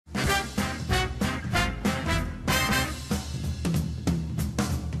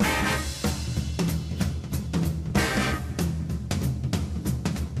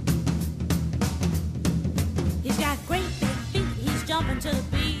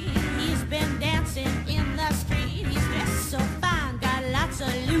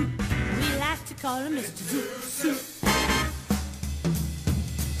call him Mr. Zoot Suit.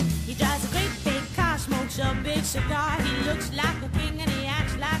 He drives a great big car, smokes a big cigar. He looks like a king and he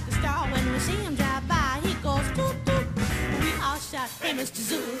acts like a star. When we see him drive by, he goes toot toot. We all shout, hey Mr.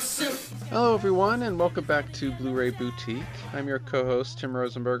 Zoot Suit. Hello everyone, and welcome back to Blu-ray Boutique. I'm your co-host, Tim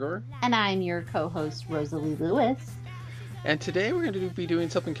Rosenberger. And I'm your co-host, Rosalie Lewis. And today we're going to be doing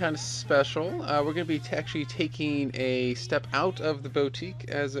something kind of special. We're going to be actually taking a step out of the boutique,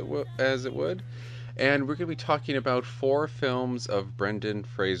 as it would, and we're going to be talking about 4 films of Brendan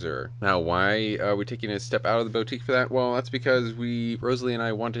Fraser. Now, why are we taking a step out of the boutique for that? Well, that's because Rosalie and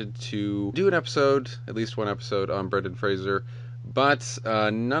I wanted to do an episode, at least one episode, on Brendan Fraser, but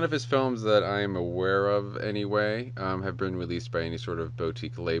none of his films that I'm aware of anyway have been released by any sort of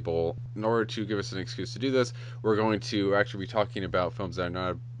boutique label. In order to give us an excuse to do this, we're going to actually be talking about films that are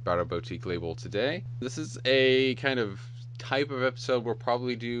not about a boutique label today. This is a kind of type of episode we'll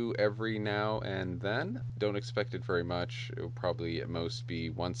probably do every now and then. Don't expect it very much. It will probably at most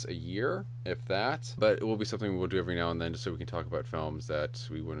be once a year, if that. But it will be something we'll do every now and then just so we can talk about films that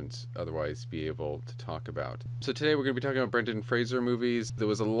we wouldn't otherwise be able to talk about. So today we're going to be talking about Brendan Fraser movies. There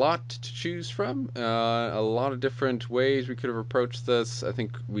was a lot to choose from, a lot of different ways we could have approached this. I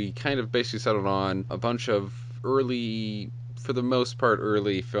think we kind of basically settled on a bunch of early, for the most part,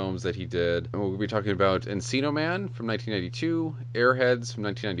 early films that he did. And we'll be talking about Encino Man from 1992, Airheads from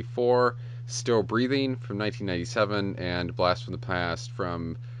 1994, Still Breathing from 1997, and Blast from the Past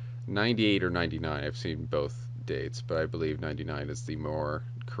from 98 or 99. I've seen both dates, but I believe 99 is the more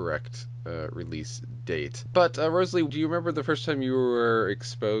correct release date. But Rosalie, do you remember the first time you were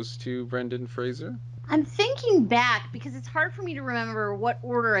exposed to Brendan Fraser? I'm thinking back because it's hard for me to remember what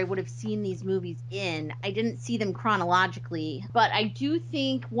order I would have seen these movies in. I didn't see them chronologically, but I do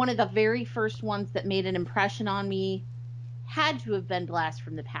think one of the very first ones that made an impression on me had to have been Blast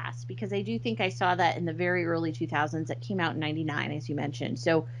from the Past, because I do think I saw that in the very early 2000s. It came out in 99, as you mentioned.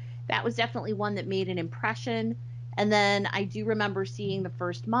 So that was definitely one that made an impression. And then I do remember seeing the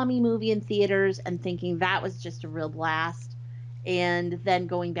first Mummy movie in theaters and thinking that was just a real blast. And then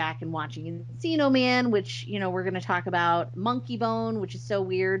going back and watching Encino Man, which, you know, we're going to talk about, Monkey Bone, which is so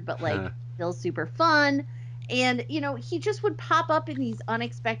weird, but like still super fun. And, you know, he just would pop up in these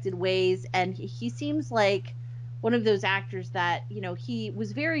unexpected ways. And he seems like one of those actors that, you know, he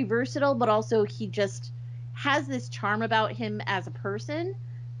was very versatile, but also he just has this charm about him as a person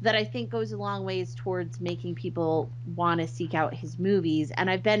that I think goes a long ways towards making people want to seek out his movies.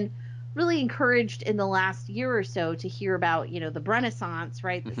 And I've been really encouraged in the last year or so to hear about, you know, the Brenaissance,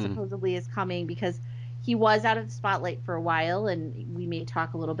 right, that supposedly is coming, because he was out of the spotlight for a while, and we may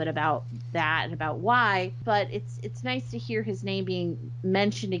talk a little bit about that and about why, but it's nice to hear his name being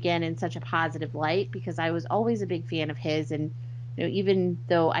mentioned again in such a positive light, because I was always a big fan of his. And, you know, even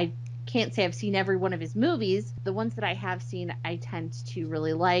though I can't say I've seen every one of his movies, the ones that I have seen I tend to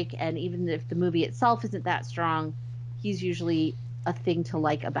really like, and even if the movie itself isn't that strong, he's usually a thing to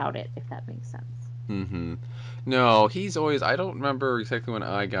like about it, if that makes sense. No, he's always, I don't remember exactly when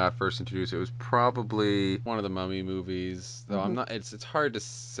I got first introduced. It was probably one of the Mummy movies, though I'm not, it's hard to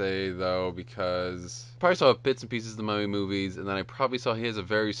say though, because I probably saw bits and pieces of the Mummy movies, and then I probably saw he has a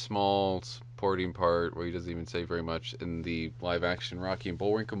very small supporting part where he doesn't even say very much in the live action Rocky and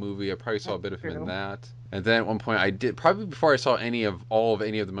Bullwinkle movie. I probably saw a bit of him in that. And then at one point I did, probably before I saw any of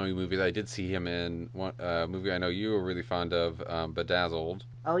the Mummy movies, I did see him in one movie I know you were really fond of, Bedazzled.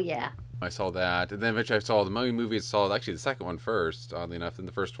 Oh yeah. I saw that, and then eventually I saw the Mummy movie. I saw actually the second one first, oddly enough, than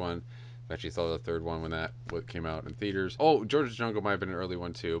the first one. I actually saw the third one when that came out in theaters. Oh, George's Jungle might have been an early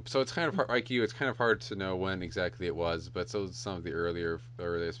one too. So it's kind of hard, like you, it's kind of hard to know when exactly it was, but so some of the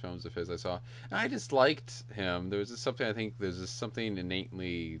earliest films of his I saw. And I just liked him. There was just something, I think there's just something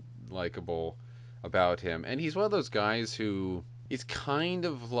innately likable about him. And he's one of those guys who, he's kind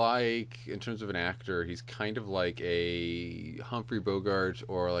of like, in terms of an actor, he's kind of like a Humphrey Bogart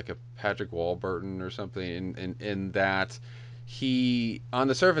or like a Patrick Warburton or something, in that he, on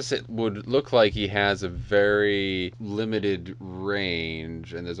the surface, it would look like he has a very limited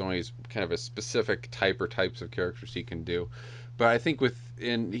range, and there's only kind of a specific type or types of characters he can do. But I think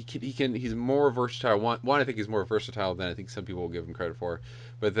he's more versatile. One, I think he's more versatile than I think some people will give him credit for.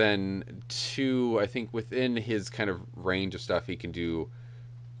 But then two, I think within his kind of range of stuff, he can do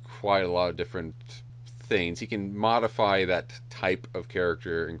quite a lot of different things. He can modify that type of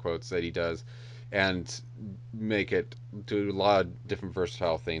character, in quotes, that he does, and make it do a lot of different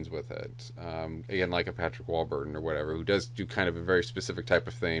versatile things with it. Again, like a Patrick Warburton or whatever, who does do kind of a very specific type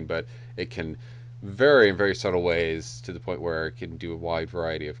of thing, but it can vary in very subtle ways to the point where it can do a wide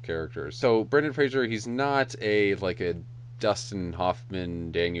variety of characters. So Brendan Fraser, he's not a Dustin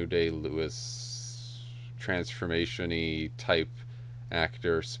Hoffman, Daniel Day-Lewis transformation-y type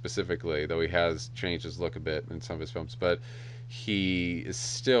actor specifically, though he has changed his look a bit in some of his films. But he is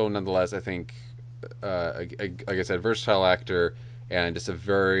still, nonetheless, I think, like I said, versatile actor and just a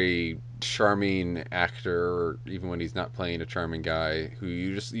very charming actor, even when he's not playing a charming guy, who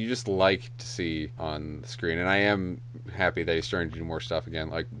you just like to see on the screen. And I am happy that he's starting to do more stuff again,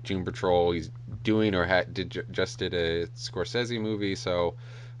 like Doom Patrol. He's doing or just did a Scorsese movie, so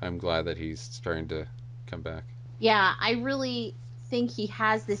I'm glad that he's starting to come back. Yeah, I really think he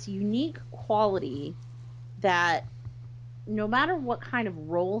has this unique quality that no matter what kind of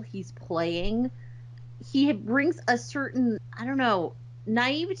role he's playing, he brings a certain, I don't know,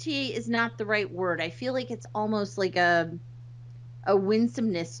 naivety is not the right word. I feel like it's almost like a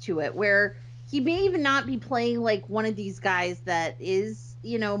winsomeness to it, where he may even not be playing like one of these guys that is,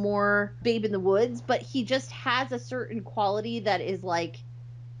 more Babe in the Woods, but he just has a certain quality that is like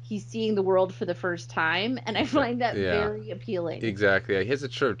he's seeing the world for the first time, and I find that Yeah, very appealing. exactly. He has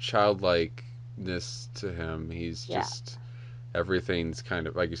a sort of childlikeness to him. He's Yeah. just everything's kind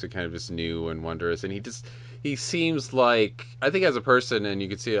of, like you said, kind of just new and wondrous, and he seems like, I think, as a person, and you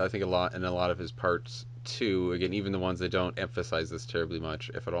can see it, I think, a lot in a lot of his parts too. Again, even the ones that don't emphasize this terribly much,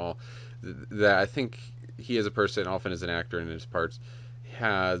 if at all, that I think he as a person, often as an actor in his parts,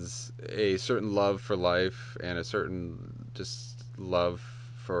 has a certain love for life and a certain just love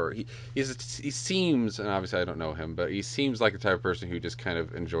for he seems, and obviously I don't know him, but he seems like the type of person who just kind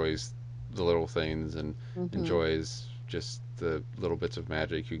of enjoys the little things and Hmm. enjoys just the little bits of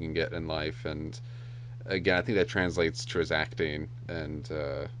magic you can get in life. And again, I think that translates to his acting and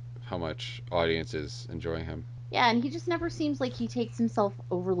how much audiences enjoy him. Yeah, and he just never seems like he takes himself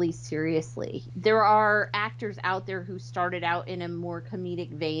overly seriously. There are actors out there who started out in a more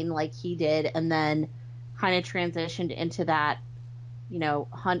comedic vein like he did and then kind of transitioned into that,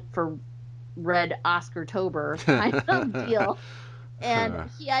 hunt for red Oscar Tober kind of deal. And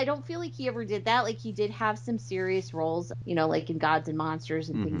I don't feel like he ever did that. Like he did have some serious roles, like in Gods and Monsters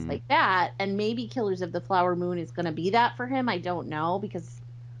and things Mm-hmm. like that. And maybe Killers of the Flower Moon is going to be that for him. I don't know because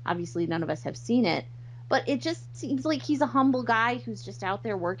obviously none of us have seen it. But it just seems like he's a humble guy who's just out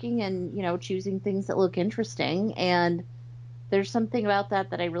there working and, choosing things that look interesting. And there's something about that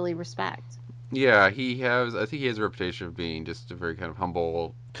I really respect. Yeah, he has. I think he has a reputation of being just a very kind of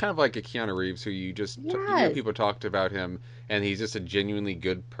humble, kind of like a Keanu Reeves, who you hear Yes. people talked about him, and he's just a genuinely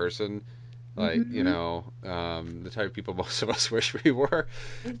good person. Like, Hmm. the type of people most of us wish we were.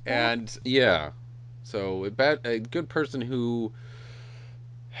 Exactly. And yeah, so a good person who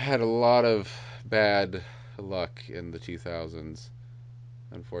had a lot of bad luck in the 2000s,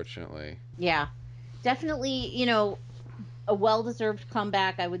 unfortunately. Yeah. Definitely, a well-deserved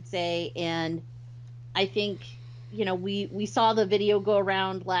comeback, I would say. And I think, we saw the video go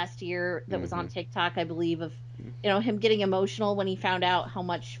around last year that was Mm-hmm. on TikTok, I believe, of, him getting emotional when he found out how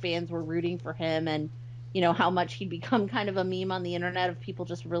much fans were rooting for him and, how much he'd become kind of a meme on the internet of people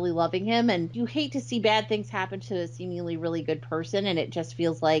just really loving him. And you hate to see bad things happen to a seemingly really good person. And it just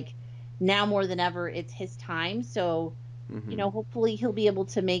feels like now more than ever, it's his time. So, Mm-hmm. hopefully he'll be able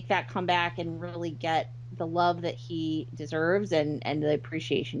to make that comeback and really get the love that he deserves and the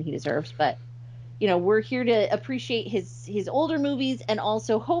appreciation he deserves. But we're here to appreciate his older movies and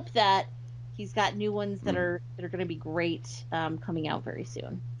also hope that he's got new ones that Mm-hmm. are going to be great coming out very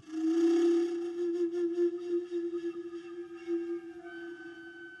soon.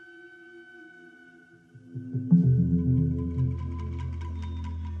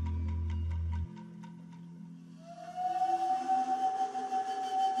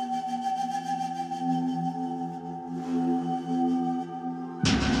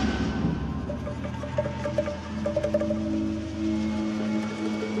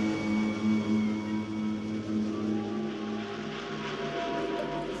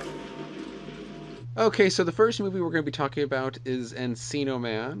 Okay, so the first movie we're going to be talking about is Encino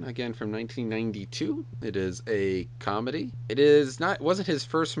Man, again from 1992. It is a comedy. Wasn't his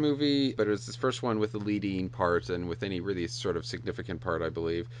first movie, but it was his first one with a leading part and with any really sort of significant part, I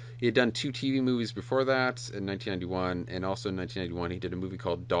believe. He had done two TV movies before that in 1991, and also in 1991 he did a movie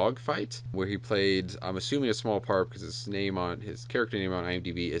called Dogfight, where he played, I'm assuming, a small part because his character name on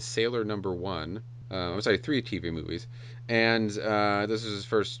IMDb is Sailor Number One. I'm sorry, three TV movies, and this was his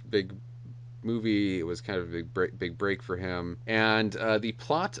first big movie. It was kind of a big break for him. And the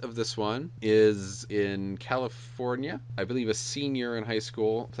plot of this one is in California. I believe a senior in high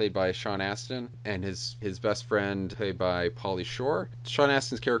school, played by Sean Astin, and his best friend, played by Pauly Shore. Sean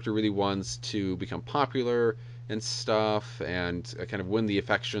Astin's character really wants to become popular and stuff, and kind of win the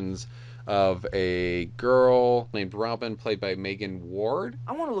affections of a girl named Robin, played by Megan Ward.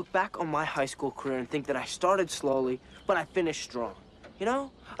 I want to look back on my high school career and think that I started slowly, but I finished strong. You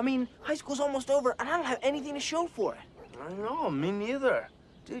know? I mean, high school's almost over, and I don't have anything to show for it. I know, me neither.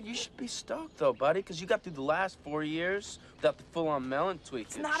 Dude, you should be stoked, though, buddy, because you got through the last 4 years without the full-on melon tweak.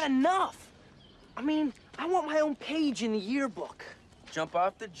 It's not enough. I mean, I want my own page in the yearbook. Jump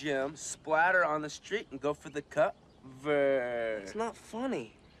off the gym, splatter on the street, and go for the cut. It's not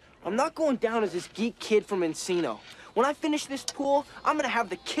funny. I'm not going down as this geek kid from Encino. When I finish this pool, I'm gonna have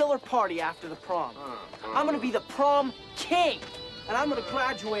the killer party after the prom. I'm gonna be the prom king, and I'm gonna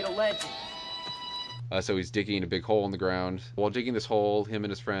graduate a legend. So he's digging a big hole in the ground. While digging this hole, him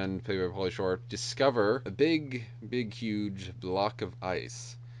and his friend, played by Pauly Shore, discover a big, huge block of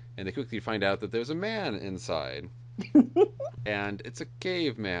ice. And they quickly find out that there's a man inside. And it's a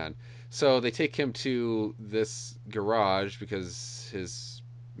caveman. So they take him to this garage because his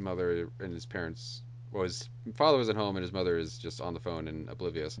mother and his parents, well, his father wasn't home and his mother is just on the phone and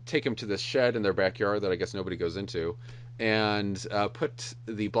oblivious. Take him to this shed in their backyard that I guess nobody goes into, and put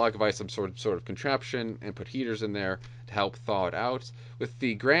the block of ice some sort of contraption and put heaters in there to help thaw it out, with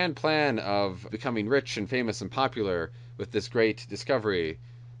the grand plan of becoming rich and famous and popular with this great discovery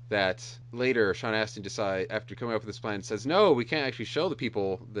that later Sean Astin after coming up with this plan, says, no, we can't actually show the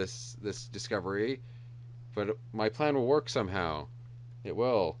people this discovery, but my plan will work somehow. It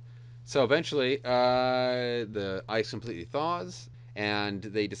will. So eventually, the ice completely thaws, and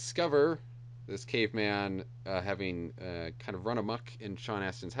they discover this caveman having kind of run amok in Sean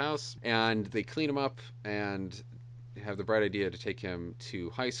Astin's house, and they clean him up and have the bright idea to take him to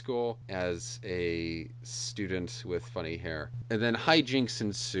high school as a student with funny hair. And then hijinks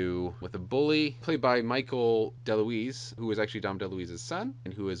ensue with a bully played by Michael DeLuise, who is actually Dom DeLuise's son,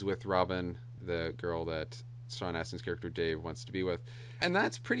 and who is with Robin, the girl that Sean Astin's character Dave wants to be with. And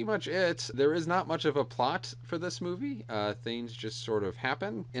that's pretty much it. There is not much of a plot for this movie. Things just sort of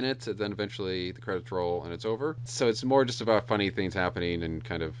happen in it, and then eventually the credits roll and it's over. So it's more just about funny things happening and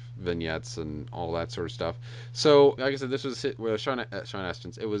kind of vignettes and all that sort of stuff. So, like I said, this was Sean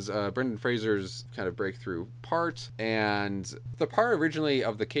Astin's. It was Brendan Fraser's kind of breakthrough part. And the part originally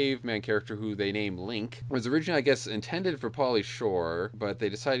of the caveman character, who they named Link, was originally, I guess, intended for Pauly Shore, but they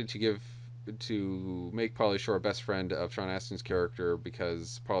decided to make Pauly Shore best friend of Sean Astin's character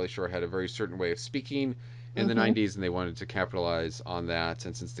because Pauly Shore had a very certain way of speaking in the 90s, and they wanted to capitalize on that.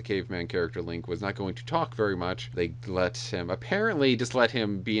 And since the caveman character Link was not going to talk very much, they just let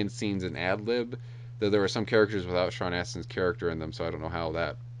him be in scenes and ad-lib, though there were some characters without Sean Astin's character in them, so I don't know how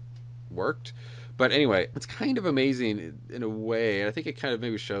that worked. But anyway, it's kind of amazing in a way, and I think it kind of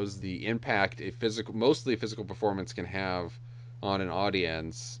maybe shows the impact mostly a physical performance can have on an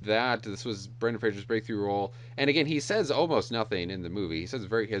audience. That this was Brendan Fraser's breakthrough role, and again, he says almost nothing in the movie.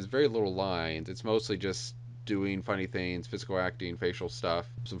 He has very little lines. It's mostly just doing funny things, physical acting, facial stuff,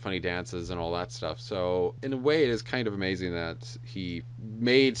 some funny dances, and all that stuff. So in a way, it is kind of amazing that he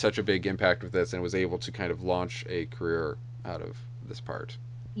made such a big impact with this and was able to kind of launch a career out of this part.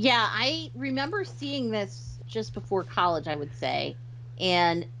 Yeah, I remember seeing this just before college, I would say,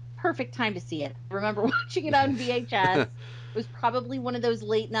 and perfect time to see it. I remember watching it on VHS. It was probably one of those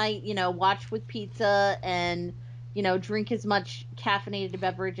late night, watch with pizza and, drink as much caffeinated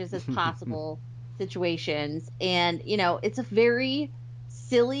beverages as possible situations. And, it's a very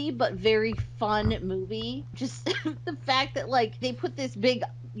silly but very fun movie. Just the fact that, they put this big,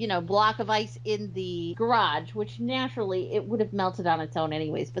 block of ice in the garage, which naturally it would have melted on its own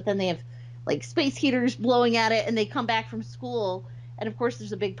anyways. But then they have, space heaters blowing at it, and they come back from school. And, of course,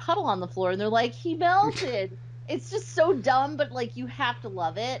 there's a big puddle on the floor, and they're like, he melted. It's just so dumb, but, you have to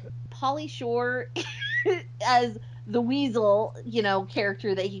love it. Pauly Shore as the weasel,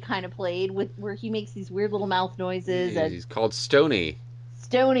 character that he kind of played, where he makes these weird little mouth noises. Yeah, he's called Stony.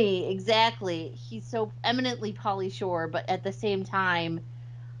 Stony, exactly. He's so eminently Pauly Shore, but at the same time,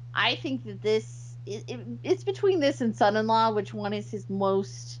 I think that it's between this and Son-in-Law, which one is his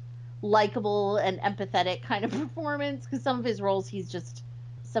most likable and empathetic kind of performance, because some of his roles, he's just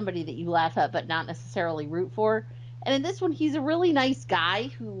somebody that you laugh at but not necessarily root for. And in this one, he's a really nice guy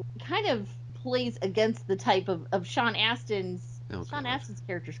who kind of plays against the type of Sean Astin's. Oh, Sean Astin's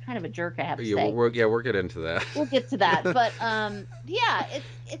character is kind of a jerk, I have to say. We'll get into that. We'll get to that. But yeah,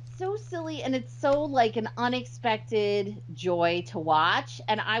 it's so silly, and it's so an unexpected joy to watch.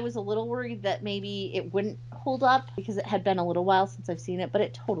 And I was a little worried that maybe it wouldn't hold up because it had been a little while since I've seen it, but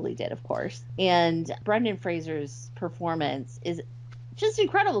it totally did, of course. And Brendan Fraser's performance is just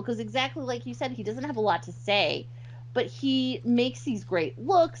incredible because exactly like you said, he doesn't have a lot to say, but he makes these great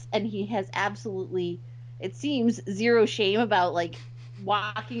looks, and he has absolutely it seems, zero shame about like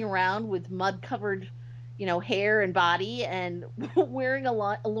walking around with mud covered, hair and body and wearing a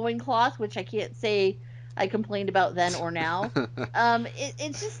loincloth, which I can't say I complained about then or now.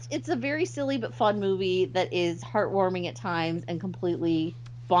 It's a very silly but fun movie that is heartwarming at times and completely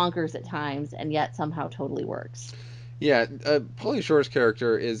bonkers at times, and yet somehow totally works. Yeah, Pauly Shore's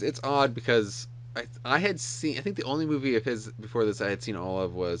character it's odd because I had seen, I think the only movie of his before this I had seen all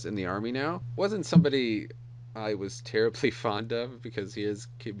of was In the Army Now. Wasn't somebody I was terribly fond of because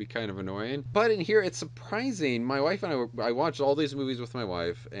can be kind of annoying. But in here, it's surprising. My wife and I watched all these movies with my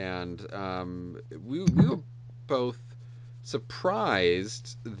wife, and we were both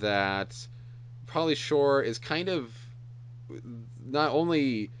surprised that Pauly Shore is kind of not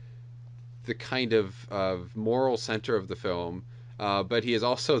only the kind of moral center of the film, but he is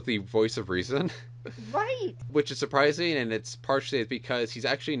also the voice of reason, Right. which is surprising, and it's partially because he's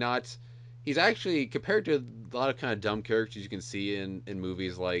actually not. He's actually, compared to a lot of kind of dumb characters you can see in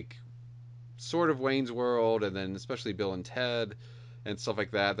movies like sort of Wayne's World, and then especially Bill and Ted and stuff like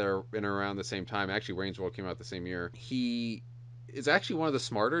that. They're in around the same time. Actually, Wayne's World came out the same year. He is actually one of the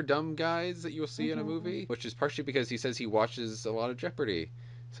smarter dumb guys that you'll see in a movie, which is partially because he says he watches a lot of Jeopardy,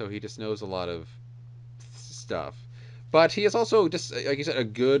 so he just knows a lot of stuff. But he is also just, like you said, a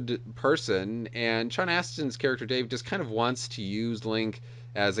good person. And Sean Astin's character Dave just kind of wants to use Link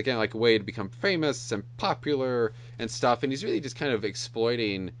as, again, like a way to become famous and popular and stuff. And he's really just kind of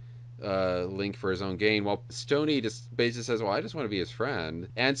exploiting Link for his own gain, while Stoney just basically says, well, I just want to be his friend.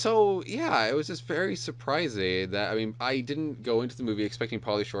 And so, yeah, it was just very surprising that, I mean, I didn't go into the movie expecting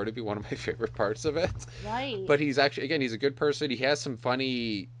Pauly Shore to be one of my favorite parts of it. Right. But he's actually, again, he's a good person. He has some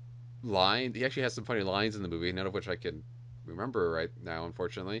funny lines. He actually has some funny lines in the movie, none of which I can remember right now,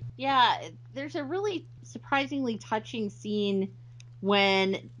 unfortunately. Yeah, there's a really surprisingly touching scene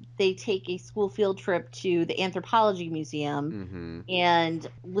when they take a school field trip to the anthropology museum, and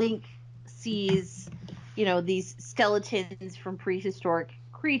Link sees, these skeletons from prehistoric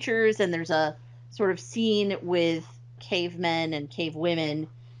creatures, and there's a sort of scene with cavemen and cave women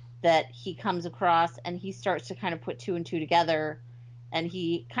that he comes across, and he starts to kind of put two and two together, and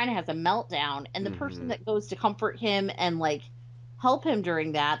he kind of has a meltdown, and the person that goes to comfort him and like help him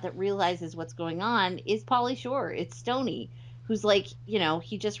during that realizes what's going on is Pauly Shore. It's Stoney, who's like,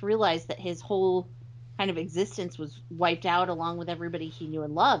 he just realized that his whole kind of existence was wiped out along with everybody he knew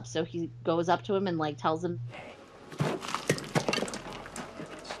and loved. So he goes up to him and like tells him, Stop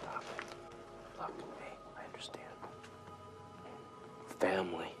it. Look, hey, I understand.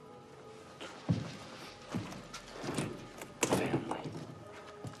 Family.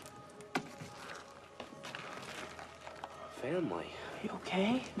 Family. Are you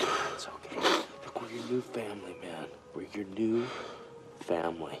okay? It's okay. Look, we're your new family, man. We're your new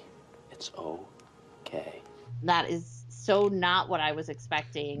family. It's okay. That is so not what I was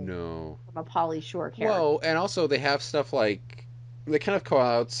expecting. No. From a Pauly Shore character. Well, and also they have stuff like, they kind of call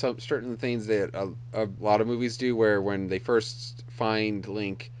out some certain things that a lot of movies do, where when they first find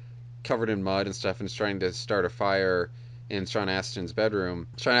Link covered in mud and stuff and is trying to start a fire in Sean Astin's bedroom,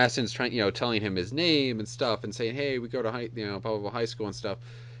 Sean Astin's trying, telling him his name and stuff and saying, hey, we go to blah, blah, blah, high school and stuff.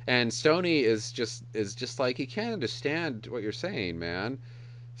 And Stoney is just like, he can't understand what you're saying, man.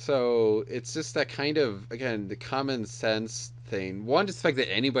 So it's just that kind of, again, the common sense thing. One, just the fact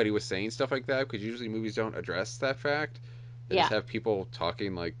that anybody was saying stuff like that, because usually movies don't address that fact. They just have people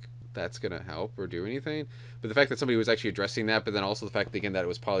talking like that's going to help or do anything. But the fact that somebody was actually addressing that, but then also the fact, again, that it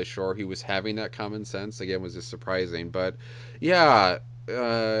was Pauly Shore who was having that common sense, again, was just surprising. But yeah,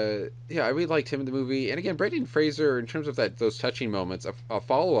 I really liked him in the movie. And again, Brendan Fraser, in terms of those touching moments, a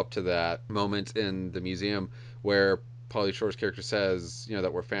follow-up to that moment in the museum where Pauly Shore's character says,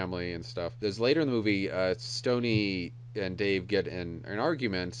 that we're family and stuff. There's later in the movie, Stoney and Dave get in an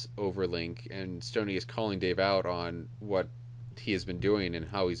argument over Link, and Stoney is calling Dave out on what he has been doing and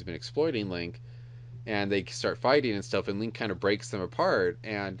how he's been exploiting Link, and they start fighting and stuff, and Link kind of breaks them apart.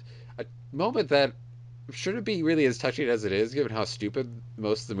 And a moment that shouldn't be really as touching as it is, given how stupid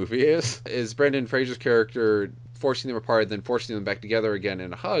most of the movie is Brendan Fraser's character forcing them apart, then forcing them back together again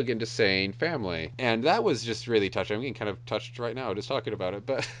in a hug and just saying family. And that was just really touching. I'm getting kind of touched right now just talking about it.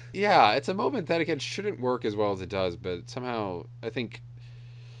 But yeah, it's a moment that, again, shouldn't work as well as it does, but somehow I think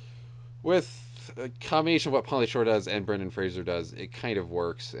with a combination of what Pauly Shore does and Brendan Fraser does, it kind of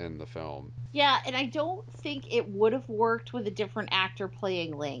works in the film. Yeah, and I don't think it would have worked with a different actor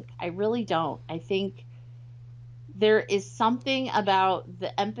playing Link. I really don't. I think there is something about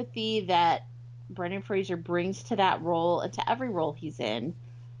the empathy that Brendan Fraser brings to that role and to every role he's in,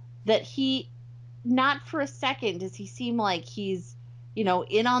 that he, not for a second does he seem like he's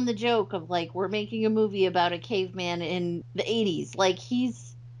in on the joke of like, we're making a movie about a caveman in the 80s. Like,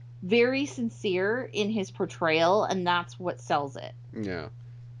 he's very sincere in his portrayal, and that's what sells it. Yeah.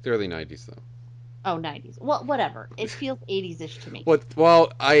 The early 90s, though. Oh, 90s. Well, whatever. It feels 80s-ish to me.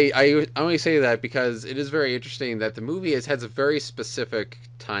 Well, I only say that because it is very interesting that the movie has a very specific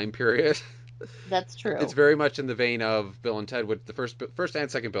time period. That's true. It's very much in the vein of Bill and Ted, with the first and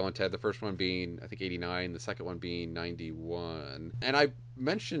second Bill and Ted. The first one being, I think, 89, the second one being 91. And I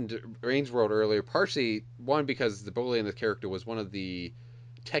mentioned Wayne's World earlier, partially, one, because the bully in the character was one of the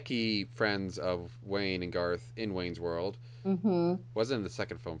techie friends of Wayne and Garth in Wayne's World. Mm-hmm. Wasn't in the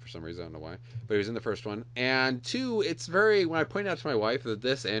second film for some reason, I don't know why, but he was in the first one. And two, it's very, when I pointed out to my wife that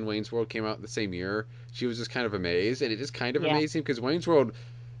this and Wayne's World came out the same year, she was just kind of amazed. And it is kind of amazing because Wayne's World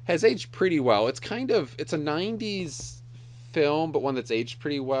has aged pretty well. It's a 90s film, but one that's aged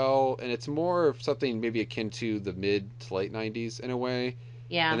pretty well, and it's more of something maybe akin to the mid to late 90s in a way.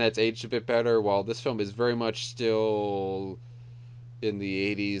 Yeah. And that's aged a bit better, while this film is very much still in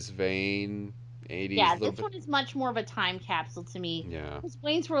the 80s vein. 80s, yeah, this one is much more of a time capsule to me. Yeah. Because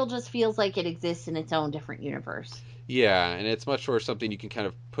Wayne's World just feels like it exists in its own different universe. Yeah, and it's much more something you can kind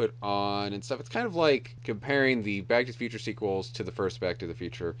of put on and stuff. It's kind of like comparing the Back to the Future sequels to the first Back to the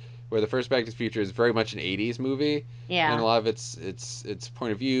Future, where the first Back to the Future is very much an 80s movie. Yeah. And a lot of its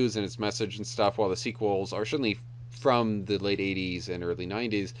point of views and its message and stuff, while the sequels are certainly from the late 80s and early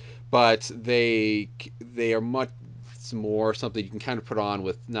 90s, but they are much more something you can kind of put on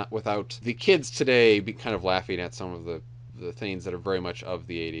without the kids today be kind of laughing at some of the things that are very much of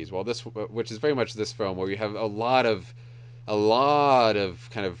the 80s. Well, this, which is very much this film, where you have a lot of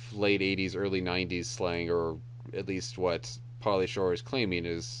kind of late 80s, early 90s slang, or at least what Pauly Shore is claiming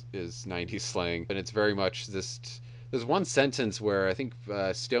is 90s slang. And it's very much this. There's one sentence where I think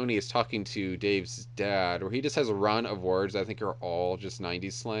Stoney is talking to Dave's dad, where he just has a run of words that I think are all just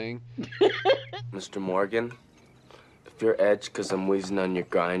 90s slang. Mr. Morgan, if you're edged because I'm wheezing on your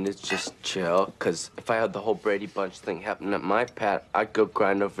grind, it's just chill. Because if I had the whole Brady Bunch thing happen at my pad, I'd go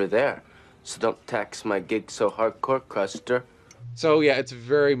grind over there. So don't tax my gig so hardcore, Custer. So yeah, it's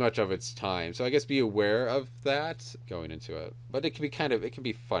very much of its time. So I guess be aware of that going into it. But it can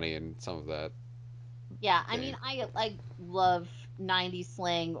be funny in some of that. Yeah, I mean, I love 90s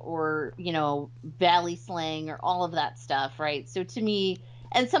slang, or, Valley slang, or all of that stuff, right? So to me,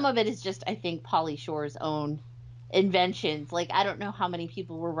 and some of it is just, I think, Pauly Shore's own inventions. Like, I don't know how many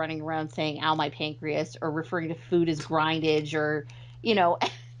people were running around saying, ow, my pancreas, or referring to food as grindage, or,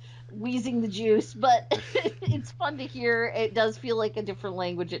 wheezing the juice, but it's fun to hear. It does feel like a different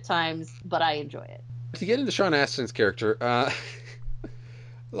language at times, but I enjoy it. To get into Sean Astin's character,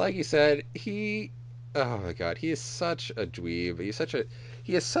 like you said, oh my god, he is such a dweeb.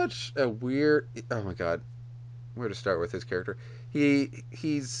 He is such a weird, oh my god, where to start with his character?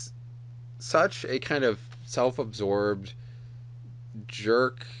 He's such a kind of self-absorbed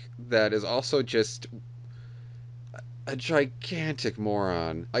jerk that is also just a gigantic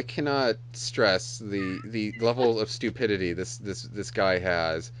moron. I cannot stress the level of stupidity this guy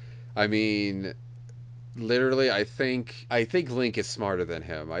has. I mean, literally, I think Link is smarter than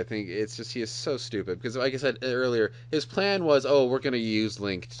him. I think it's just he is so stupid because, like I said earlier, his plan was, we're going to use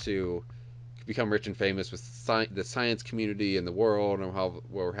Link to become rich and famous with the science community in the world, and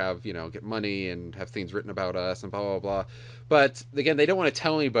we'll have get money and have things written about us and blah blah blah. But again, they don't want to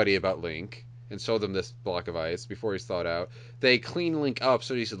tell anybody about Link and show them this block of ice before he's thought out. They clean Link up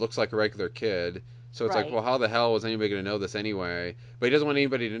so he looks like a regular kid. So it's Right. like, well, how the hell is anybody going to know this anyway? But he doesn't want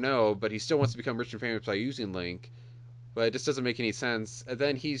anybody to know, but he still wants to become rich and famous by using Link. But it just doesn't make any sense. And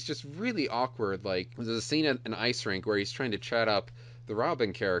then he's just really awkward. Like, there's a scene at an ice rink where he's trying to chat up the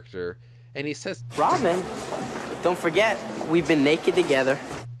Robin character, and he says, Robin, don't forget, we've been naked together.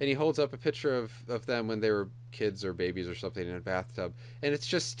 and he holds up a picture of them when they were kids or babies or something in a bathtub. And it's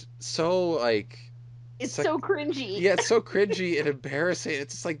just so, like... It's so cringy. Yeah, it's so cringy and embarrassing.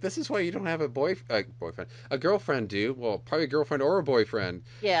 It's just like, this is why you don't have a a girlfriend, dude. Well, probably a girlfriend or a boyfriend.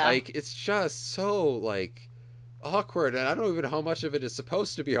 Yeah. Like, it's just so, like, awkward. And I don't even know how much of it is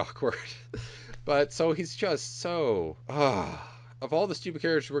supposed to be awkward. But, so he's just so... of all the stupid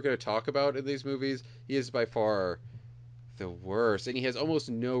characters we're going to talk about in these movies, he is by far the worst. And he has almost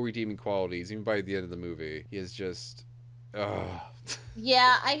no redeeming qualities, even by the end of the movie. He is just...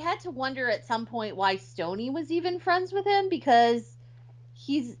 Yeah, I had to wonder at some point why Stoney was even friends with him, because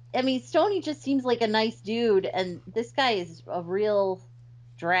Stoney just seems like a nice dude, and this guy is a real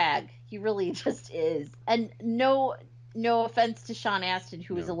drag. He really just is. And no offense to Sean Astin,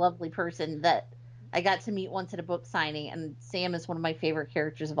 who is a lovely person that I got to meet once at a book signing, and Sam is one of my favorite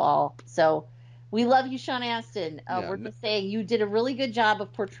characters of all. So, We love you, Sean Astin. Yeah, We're just saying you did a really good job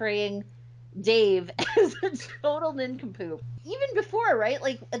of portraying Dave as a total nincompoop. Even before, right?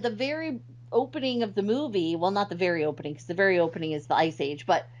 Like at the very opening of the movie, well, not the very opening, because the very opening is the Ice Age,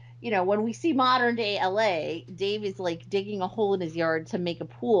 but when we see modern day LA, Dave is like digging a hole in his yard to make a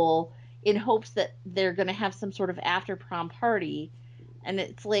pool in hopes that they're going to have some sort of after prom party. And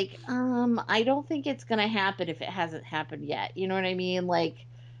it's like, I don't think it's going to happen if it hasn't happened yet. You know what I mean? Like,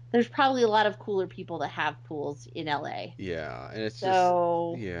 there's probably a lot of cooler people that have pools in LA. yeah, and it's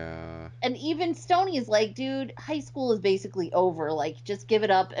So, just, yeah. and even Stoney is like, dude, high school is basically over. Like, just give it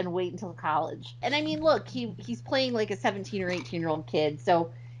up and wait until college. And I mean, look, he's playing like a 17 or 18-year-old kid.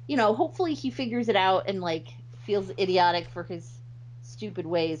 So, hopefully he figures it out and like feels idiotic for his stupid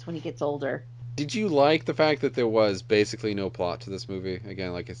ways when he gets older. Did you like the fact that there was basically no plot to this movie?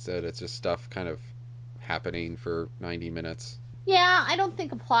 Again, like I said, it's just stuff kind of happening for 90 minutes. Yeah, I don't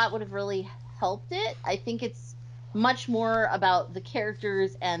think a plot would have really helped it. I think it's much more about the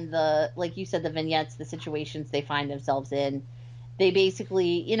characters and like you said, the vignettes, the situations they find themselves in. They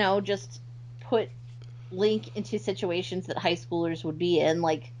basically, just put Link into situations that high schoolers would be in,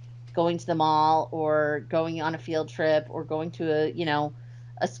 like going to the mall or going on a field trip or going to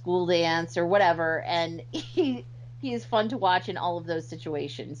a school dance or whatever. And he is fun to watch in all of those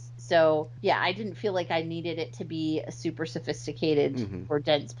situations. So yeah, I didn't feel like I needed it to be a super sophisticated or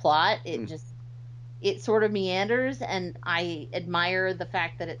dense plot. It sort of meanders, and I admire the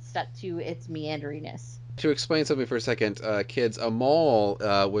fact that it stuck to its meanderiness. To explain something for a second, kids, a mall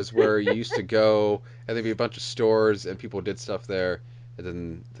was where you used to go, and there'd be a bunch of stores, and people did stuff there.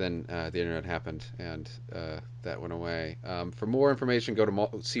 And then the internet happened, and that went away. For more information, go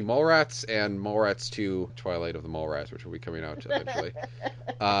to see Mallrats and Mallrats 2: Twilight of the Mallrats, which will be coming out eventually.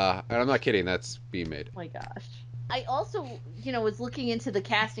 And I'm not kidding; that's being made. Oh my gosh. I also, was looking into the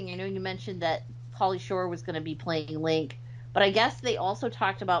casting. I know you mentioned that Pauly Shore was going to be playing Link, but I guess they also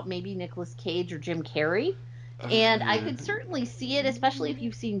talked about maybe Nicolas Cage or Jim Carrey. And I could certainly see it, especially if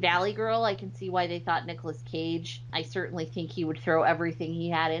you've seen Valley Girl. I can see why they thought Nicolas Cage. I certainly think he would throw everything he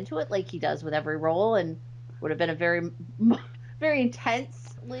had into it, like he does with every role, and would have been a very, very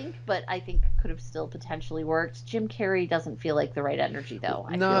intense Link. But I think could have still potentially worked. Jim Carrey doesn't feel like the right energy, though.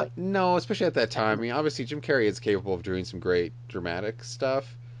 I feel like No, especially at that time. I mean, obviously Jim Carrey is capable of doing some great dramatic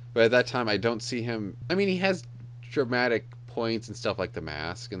stuff, but at that time I don't see him. I mean, he has dramatic points and stuff like The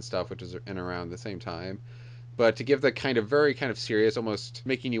Mask and stuff, which is in around the same time. But to give the very kind of serious, almost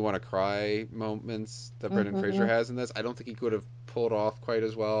making you want to cry moments that Brendan Fraser has in this, I don't think he could have pulled off quite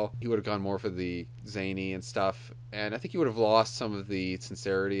as well. He would have gone more for the zany and stuff, and I think he would have lost some of the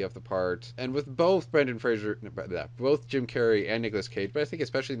sincerity of the part. And with both both Jim Carrey and Nicolas Cage, but I think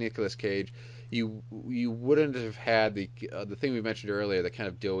especially Nicolas Cage, you wouldn't have had the thing we mentioned earlier, the kind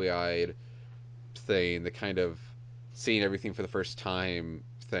of doughy-eyed thing, the kind of seeing everything for the first time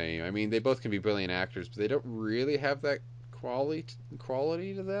thing. I mean, they both can be brilliant actors, but they don't really have that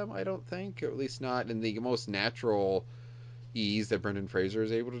quality to them, I don't think, or at least not in the most natural ease that Brendan Fraser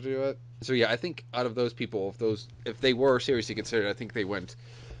is able to do it. So yeah, I think out of those people, if they were seriously considered, I think they went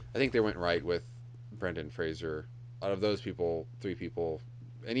right with Brendan Fraser. Out of those people, three people,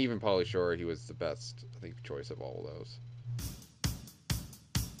 and even Pauly Shore, he was the best, I think, choice of all of those.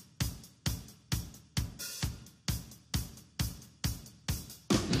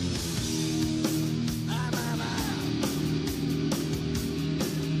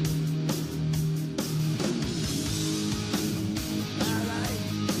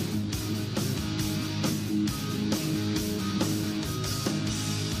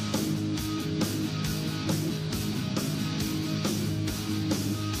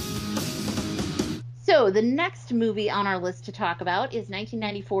 So the next movie on our list to talk about is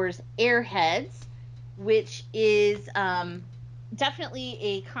 1994's Airheads, which is definitely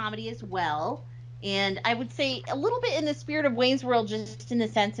a comedy as well. And I would say a little bit in the spirit of Wayne's World, just in the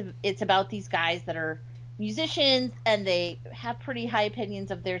sense of it's about these guys that are musicians and they have pretty high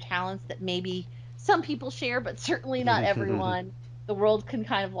opinions of their talents that maybe some people share, but certainly not everyone. The world can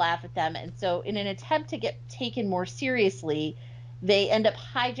kind of laugh at them. And so in an attempt to get taken more seriously, they end up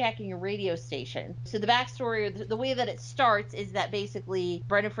hijacking a radio station. So the backstory, or the way that it starts, is that basically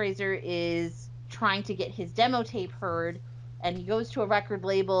Brendan Fraser is trying to get his demo tape heard, and he goes to a record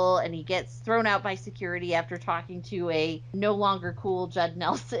label and he gets thrown out by security after talking to a no longer cool Judd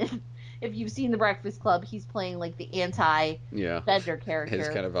Nelson. If you've seen The Breakfast Club, he's playing like the anti-Bender character. It's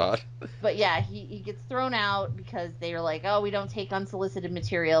kind of odd. But yeah, he gets thrown out because they're like, oh, we don't take unsolicited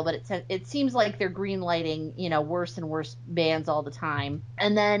material, but it seems like they're greenlighting, worse and worse bands all the time.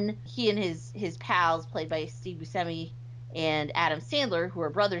 And then he and his pals, played by Steve Buscemi and Adam Sandler, who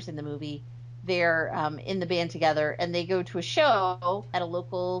are brothers in the movie, they're in the band together, and they go to a show at a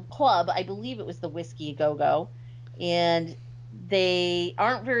local club. I believe it was the Whiskey Go Go, and they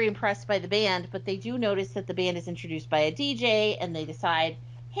aren't very impressed by the band, but they do notice that the band is introduced by a DJ, and they decide,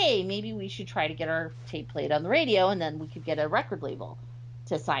 hey, maybe we should try to get our tape played on the radio, and then we could get a record label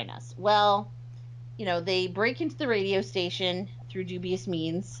to sign us. Well, they break into the radio station through dubious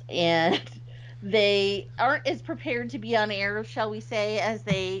means, and they aren't as prepared to be on air, shall we say, as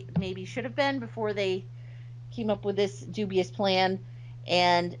they maybe should have been before they came up with this dubious plan.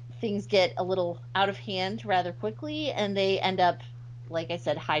 And things get a little out of hand rather quickly, and they end up, like I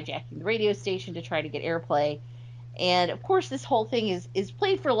said, hijacking the radio station to try to get airplay. And of course, this whole thing is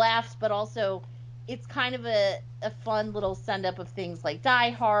played for laughs, but also it's kind of a fun little send up of things like Die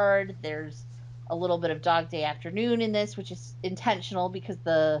Hard. There's a little bit of Dog Day Afternoon in this, which is intentional because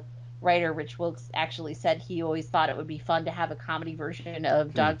the writer Rich Wilkes actually said he always thought it would be fun to have a comedy version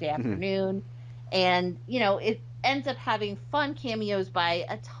of Dog Day Afternoon. And, it ends up having fun cameos by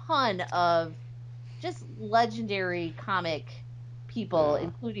a ton of just legendary comic people,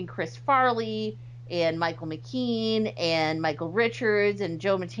 including Chris Farley and Michael McKean and Michael Richards and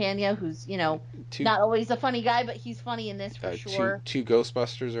Joe Mantegna, who's, not always a funny guy, but he's funny in this for sure. Two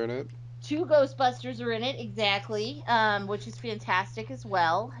Ghostbusters are in it. 2 Ghostbusters are in it, exactly, which is fantastic as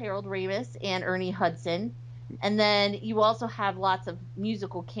well. Harold Ramis and Ernie Hudson. And then you also have lots of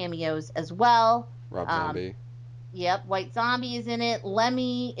musical cameos as well. Rob Zombie. Yep, White Zombie is in it.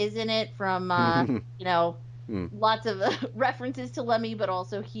 Lemmy is in it from, lots of references to Lemmy, but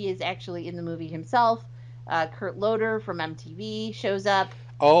also he is actually in the movie himself. Kurt Loder from MTV shows up.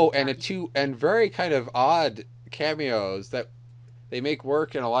 Oh, and very kind of odd cameos that they make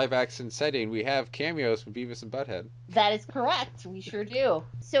work in a live action setting. We have cameos from Beavis and Butthead. That is correct. We sure do.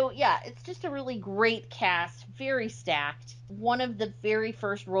 So, yeah, it's just a really great cast, very stacked. One of the very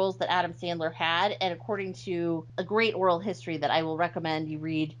first roles that Adam Sandler had, and according to a great oral history that I will recommend you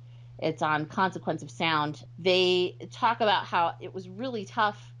read, it's on Consequence of Sound, they talk about how it was really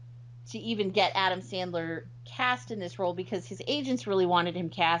tough to even get Adam Sandler cast in this role because his agents really wanted him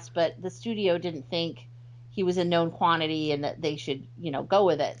cast, but the studio didn't think he was a known quantity and that they should, go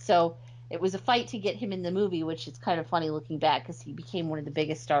with it. So it was a fight to get him in the movie, which is kind of funny looking back because he became one of the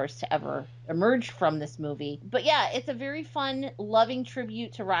biggest stars to ever emerge from this movie. But yeah, it's a very fun, loving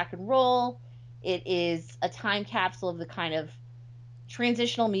tribute to rock and roll. It is a time capsule of the kind of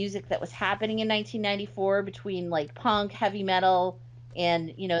transitional music that was happening in 1994 between like punk, heavy metal,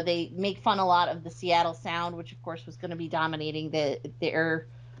 and they make fun a lot of the Seattle sound, which of course was going to be dominating the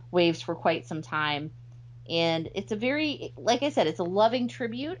airwaves for quite some time. And it's a very, like I said, it's a loving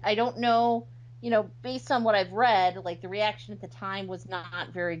tribute. I don't know, based on what I've read, like the reaction at the time was not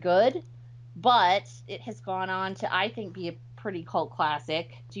very good, but it has gone on to, I think, be a pretty cult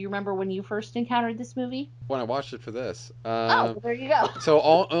classic. Do you remember when you first encountered this movie? When I watched it for this. Well, there you go. So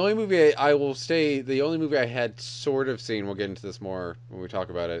the only movie I had sort of seen, we'll get into this more when we talk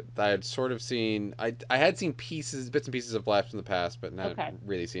about it, I had sort of seen, I had seen bits and pieces of Blast from the Past, but not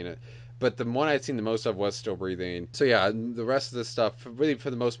really seen it. But the one I'd seen the most of was Still Breathing. So yeah, the rest of the stuff, really for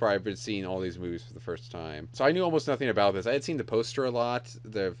the most part, I've been seeing all these movies for the first time. So I knew almost nothing about this. I had seen the poster a lot,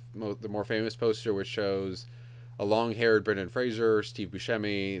 the more famous poster, which shows a long-haired Brendan Fraser, Steve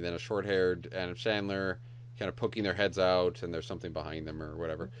Buscemi, then a short-haired Adam Sandler, kind of poking their heads out, and there's something behind them or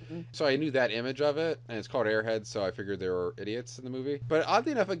whatever. Mm-hmm. So I knew that image of it, and it's called Airheads, so I figured there were idiots in the movie. But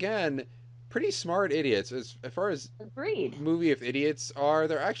oddly enough, again, pretty smart idiots. As far as movie of idiots are,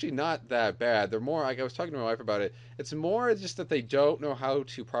 they're actually not that bad. They're more, like I was talking to my wife about it, it's more just that they don't know how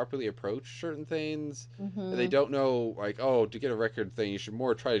to properly approach certain things. Mm-hmm. They don't know, like, oh, to get a record thing, you should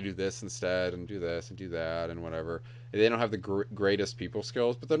more try to do this instead, and do this and do that and whatever. They don't have the greatest people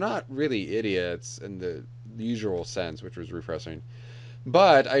skills, but they're not really idiots in the usual sense, which was refreshing.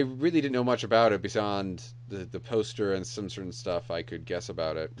 But I really didn't know much about it beyond the poster and some certain stuff I could guess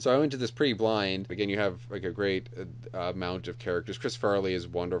about it. So I went to this pretty blind. Again, you have like a great amount of characters. Chris Farley is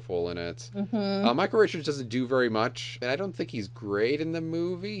wonderful in it. Mm-hmm. Michael Richards doesn't do very much, and I don't think he's great in the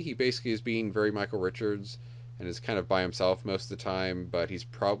movie. He basically is being very Michael Richards and is kind of by himself most of the time, but he's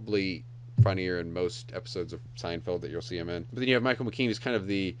probably funnier in most episodes of Seinfeld that you'll see him in. But then you have Michael McKean, who's kind of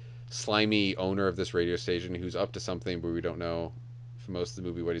the slimy owner of this radio station who's up to something, but we don't know for most of the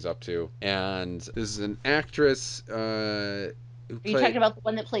movie what he's up to. And this is an actress who Are you talking about the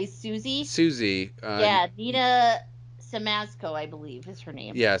one that plays Susie? Susie. Yeah, Nina Samasco, I believe, is her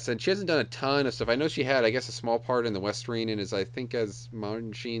name. Yes, and she hasn't done a ton of stuff. I know she had, I guess, a small part in The West Wing and is, I think, as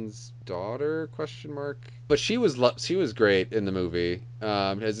Martin Sheen's daughter, ? But she was great in the movie.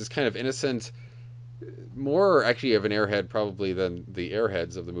 Has this kind of innocent more actually of an airhead probably than the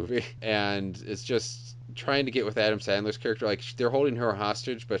airheads of the movie, and it's just trying to get with Adam Sandler's character. Like they're holding her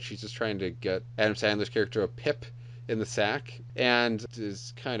hostage, but she's just trying to get Adam Sandler's character a pip in the sack, and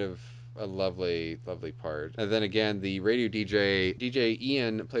is kind of a lovely, lovely part. And then again, the radio DJ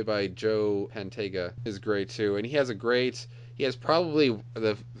Ian, played by Joe Pantega, is great too, and he has probably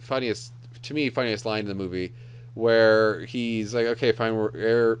the funniest, to me, funniest line in the movie, where he's like, okay, fine,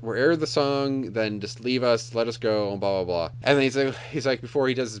 we're air the song, then just leave us, let us go, and blah, blah, blah. And then he's like, before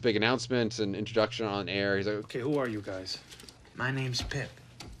he does his big announcement and introduction on air, he's like, okay, who are you guys? My name's Pip.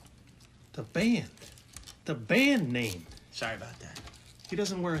 The band name. Sorry about that. He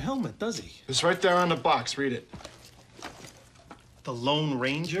doesn't wear a helmet, does he? It's right there on the box. Read it. The Lone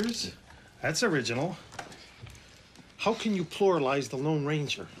Rangers? That's original. How can you pluralize the Lone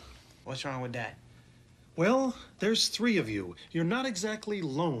Ranger? What's wrong with that? Well, there's 3 of you. You're not exactly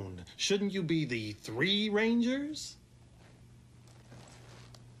lone. Shouldn't you be the 3 Rangers?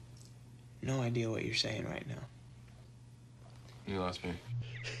 No idea what you're saying right now. You lost me.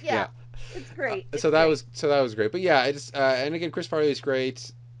 Yeah. It's great. So that was great. But yeah, it's and again, Chris Farley's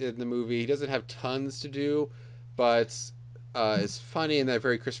great in the movie. He doesn't have tons to do, but it's funny in that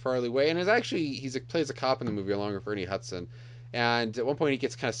very Chris Farley way. And he plays a cop in the movie along with Ernie Hudson. And at one point, he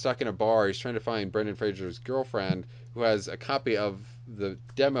gets kind of stuck in a bar. He's trying to find Brendan Fraser's girlfriend, who has a copy of the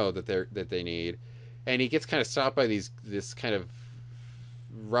demo that they need. And he gets kind of stopped by this kind of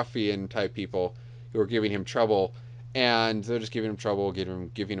ruffian type people who are giving him trouble. And they're just giving him trouble,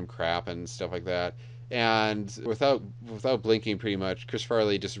 giving him crap and stuff like that. And without blinking, pretty much, Chris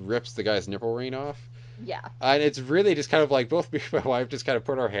Farley just rips the guy's nipple ring off. Yeah. And it's really just kind of like both me and my wife just kind of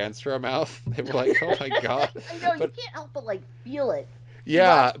put our hands to our mouth. They were like, "Oh my god!" I know, you can't help but like feel it.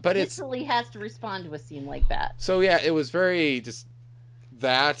 Yeah, but it literally has to respond to a scene like that. So yeah, it was very just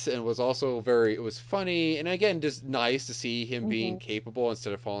that, and was also it was funny, and again, just nice to see him being capable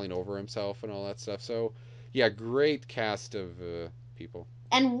instead of falling over himself and all that stuff. So. Yeah, great cast of people.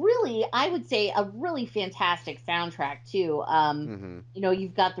 And really, I would say a really fantastic soundtrack, too. You know,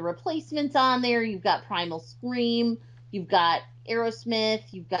 you've got The Replacements on there. You've got Primal Scream. You've got Aerosmith.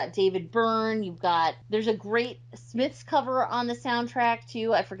 You've got David Byrne. There's a great Smiths cover on the soundtrack,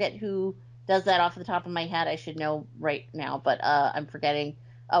 too. I forget who does that off the top of my head. I should know right now, but I'm forgetting.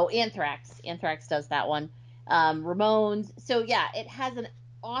 Oh, Anthrax. Anthrax does that one. Ramones. So, yeah, it has an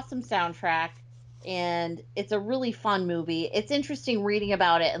awesome soundtrack. And it's a really fun movie. It's interesting reading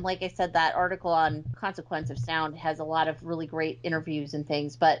about it. And like I said, that article on Consequence of Sound has a lot of really great interviews and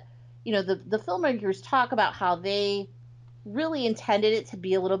things. But, you know, the filmmakers talk about how they really intended it to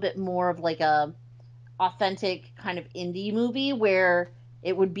be a little bit more of like a authentic kind of indie movie where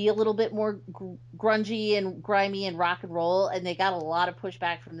it would be a little bit more grungy and grimy and rock and roll. And they got a lot of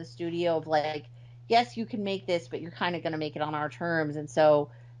pushback from the studio of like, yes, you can make this, but you're kind of going to make it on our terms. And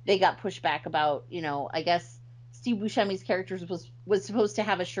so they got pushback about, you know, I guess Steve Buscemi's character was supposed to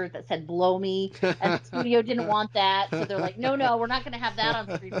have a shirt that said "Blow Me," and the studio didn't want that, so they're like, no, we're not going to have that on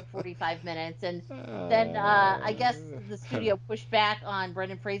screen for 45 minutes. And then I guess the studio pushed back on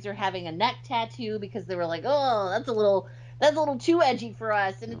Brendan Fraser having a neck tattoo because they were like, oh, that's a little too edgy for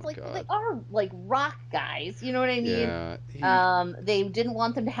us. And it's well, they are like rock guys, you know what I mean? Yeah. They didn't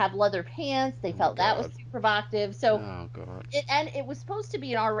want them to have leather pants. They felt that was too provocative. So it was supposed to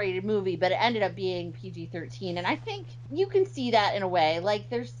be an R-rated movie, but it ended up being PG-13. And I think you can see that in a way. Like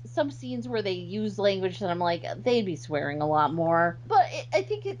there's some scenes where they use language that I'm like, they'd be swearing a lot more. But I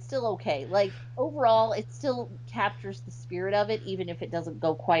think it's still okay. Like overall, it still captures the spirit of it, even if it doesn't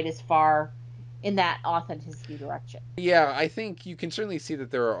go quite as far in that authenticity direction. Yeah, I think you can certainly see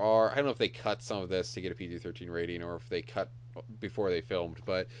that there are, I don't know if they cut some of this to get a PG-13 rating or if they cut before they filmed,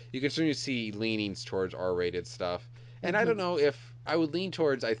 but you can certainly see leanings towards R-rated stuff. And I don't know if I would lean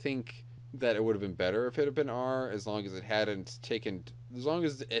towards, I think that it would have been better if it had been R, as long as it hadn't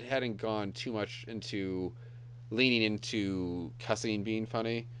gone too much into leaning into cussing being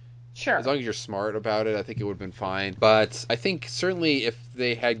funny. Sure. As long as you're smart about it, I think it would have been fine. But I think certainly if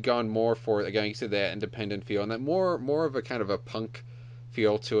they had gone more for, again, you said that independent feel, and that more of a kind of a punk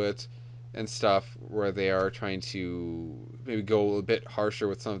feel to it and stuff, where they are trying to maybe go a bit harsher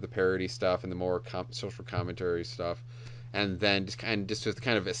with some of the parody stuff and the more social commentary stuff, and then just with the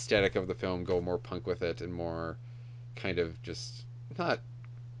kind of aesthetic of the film, go more punk with it and more kind of just not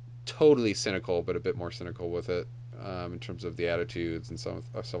totally cynical, but a bit more cynical with it. In terms of the attitudes and stuff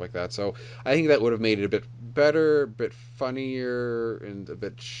like that. So I think that would have made it a bit better, a bit funnier, and a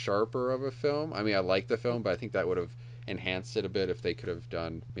bit sharper of a film. I mean, I like the film, but I think that would have enhanced it a bit if they could have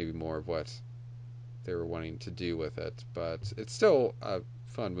done maybe more of what they were wanting to do with it. But it's still a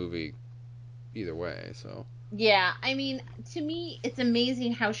fun movie either way. So Yeah, I mean, to me, it's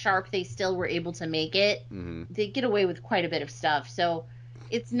amazing how sharp they still were able to make it. They get away with quite a bit of stuff. So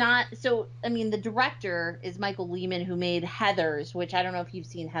it's not so. I mean, the director is Michael Lehman, who made Heathers, which I don't know if you've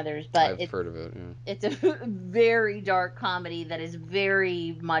seen Heathers, but I've heard of it. Yeah. it's a very dark comedy that is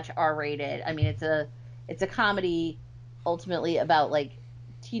very much R-rated. I mean, it's a comedy ultimately about like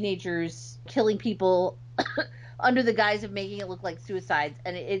teenagers killing people under the guise of making it look like suicides,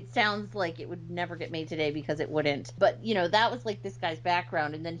 and it sounds like it would never get made today because it wouldn't. But that was like this guy's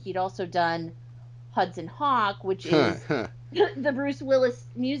background, and then he'd also done Hudson Hawk, which is the Bruce Willis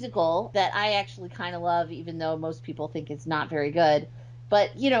musical that I actually kind of love, even though most people think it's not very good.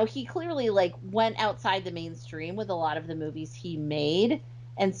 But he clearly like went outside the mainstream with a lot of the movies he made,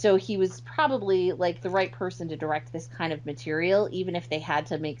 and so he was probably like the right person to direct this kind of material, even if they had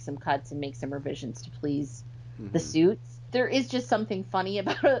to make some cuts and make some revisions to please the suits. There is just something funny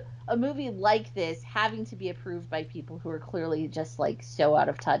about a movie like this having to be approved by people who are clearly just like so out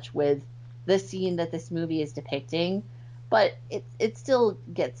of touch with the scene that this movie is depicting. But it still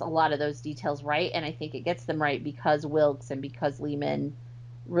gets a lot of those details right, and I think it gets them right because Wilkes and because Lehman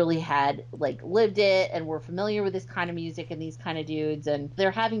really had like lived it and were familiar with this kind of music and these kind of dudes, and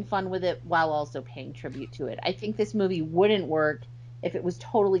they're having fun with it while also paying tribute to it. I think this movie wouldn't work if it was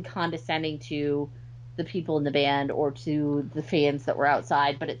totally condescending to the people in the band or to the fans that were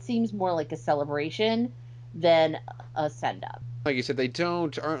outside, but it seems more like a celebration than a send-up. Like you said, they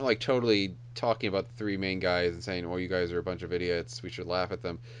aren't like totally talking about the three main guys and saying, "Oh, you guys are a bunch of idiots. We should laugh at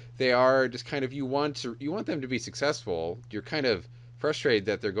them." They are just kind of you want them to be successful. You're kind of frustrated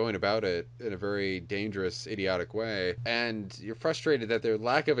that they're going about it in a very dangerous, idiotic way, and you're frustrated that their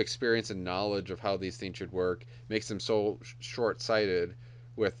lack of experience and knowledge of how these things should work makes them so short-sighted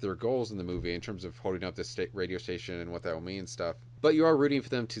with their goals in the movie in terms of holding up this radio station and what that will mean and stuff. But you are rooting for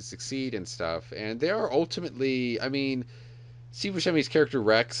them to succeed and stuff, and they are ultimately, I mean, Steve Buscemi's character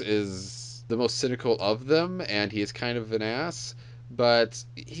Rex is the most cynical of them, and he is kind of an ass. But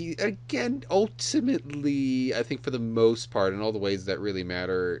he, again, ultimately, I think for the most part, in all the ways that really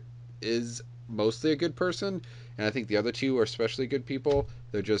matter, is mostly a good person. And I think the other two are especially good people.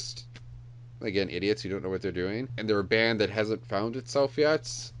 They're just, again, idiots who don't know what they're doing. And they're a band that hasn't found itself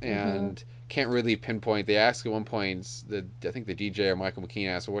yet, and can't really pinpoint. They ask at one point, I think the DJ or Michael McKean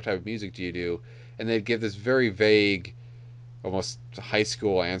asked, well, what type of music do you do? And they'd give this very vague, almost high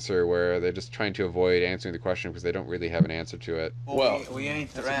school answer where they're just trying to avoid answering the question because they don't really have an answer to it. Well, we ain't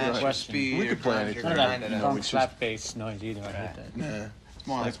thrash, speed, we could play anything. None of that funk slap bass noise either. I hate that.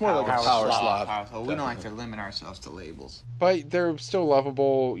 Nah. It's more like a power slap. So we don't like to limit ourselves to labels. But they're still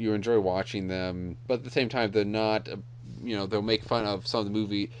lovable. You enjoy watching them. But at the same time, they're not, they'll make fun of some of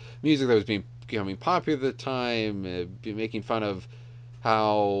the music that was becoming popular at the time, making fun of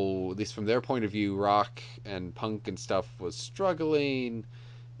how, at least from their point of view, rock and punk and stuff was struggling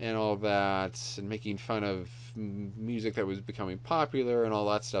and all that, and making fun of music that was becoming popular and all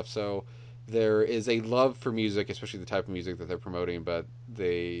that stuff. So there is a love for music, especially the type of music that they're promoting, but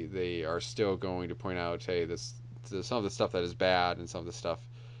they are still going to point out, hey, some of the stuff that is bad and some of the stuff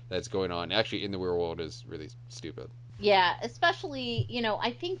that's going on actually in the real world is really stupid. Yeah, especially, I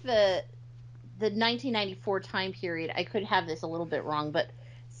think the 1994 time period, I could have this a little bit wrong, but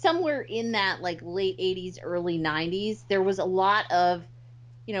somewhere in that like late 80s, early 90s, there was a lot of,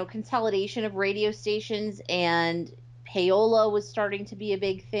 consolidation of radio stations, and payola was starting to be a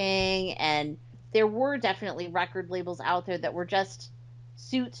big thing. And there were definitely record labels out there that were just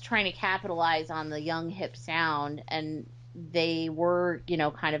suits trying to capitalize on the young hip sound. And they were,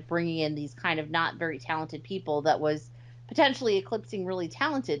 kind of bringing in these kind of not very talented people that was potentially eclipsing really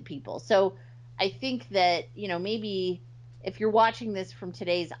talented people. So I think that, maybe if you're watching this from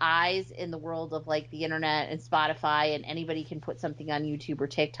today's eyes in the world of like the internet and Spotify, and anybody can put something on YouTube or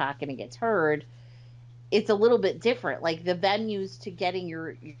TikTok and it gets heard, it's a little bit different. Like the venues to getting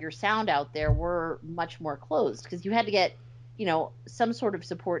your sound out there were much more closed because you had to get, some sort of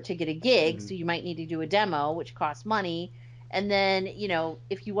support to get a gig. So you might need to do a demo, which costs money. And then,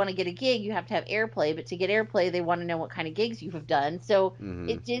 if you want to get a gig, you have to have airplay. But to get airplay, they want to know what kind of gigs you have done. So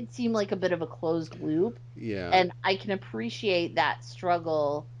it did seem like a bit of a closed loop. Yeah. And I can appreciate that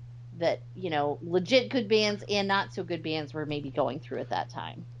struggle that, legit good bands and not so good bands were maybe going through at that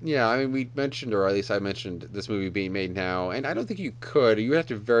time. Yeah, I mean, we mentioned, or at least I mentioned, this movie being made now, and I don't think you could. You have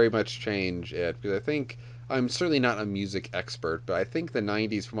to very much change it, because I think, I'm certainly not a music expert, but I think the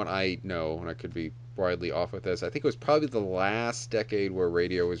 90s, from what I know, and I could be widely off with this, I think it was probably the last decade where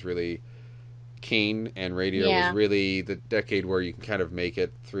radio was really keen, and radio was really the decade where you can kind of make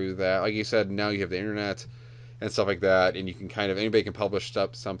it through that. Like you said, now you have the internet, and stuff like that, and you can kind of, anybody can publish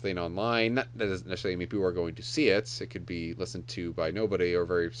up something online. Not, that doesn't necessarily mean people are going to see it. It could be listened to by nobody or a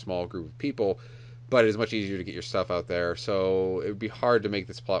very small group of people, but it's much easier to get your stuff out there. So it would be hard to make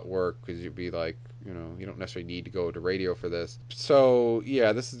this plot work because you'd be like, you don't necessarily need to go to radio for this. So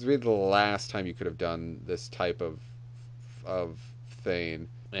yeah, this is really the last time you could have done this type of thing.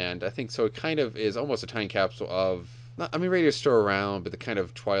 And I think so. It kind of is almost a time capsule of, I mean, radio's still around, but the kind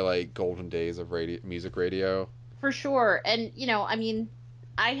of twilight golden days of music radio. For sure. And, I mean,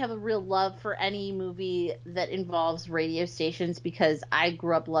 I have a real love for any movie that involves radio stations because I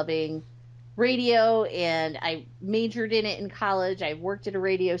grew up loving radio and I majored in it in college. I worked at a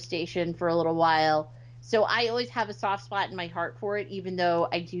radio station for a little while. So I always have a soft spot in my heart for it, even though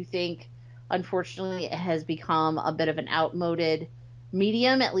I do think, unfortunately, it has become a bit of an outmoded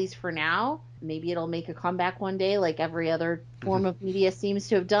medium, at least for now. Maybe it'll make a comeback one day like every other form of media seems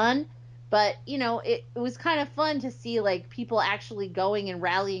to have done. But, it was kind of fun to see like people actually going and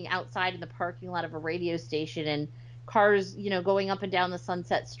rallying outside in the parking lot of a radio station and cars, going up and down the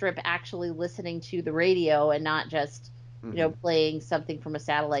Sunset Strip actually listening to the radio and not just, playing something from a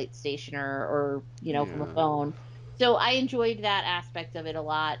satellite station or from a phone. So I enjoyed that aspect of it a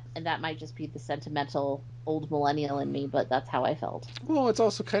lot, and that might just be the sentimental old millennial in me, but that's how I felt. Well, it's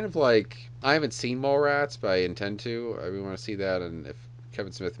also kind of like, I haven't seen Mallrats, but I intend to. I really want to see that, and if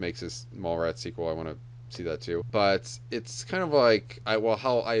Kevin Smith makes his Mallrats sequel, I want to see that too. But it's kind of like,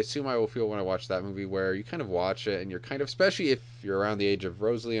 how I assume I will feel when I watch that movie, where you kind of watch it, and you're kind of, especially if you're around the age of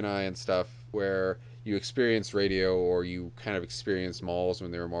Rosalie and I and stuff, where you experience radio or you kind of experience malls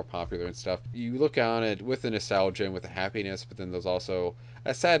when they were more popular and stuff. You look on it with a nostalgia and with a happiness, but then there's also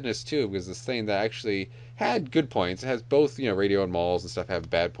a sadness too, because this thing that actually had good points. It has both, radio and malls and stuff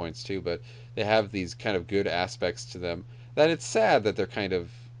have bad points too, but they have these kind of good aspects to them. That it's sad that they're kind of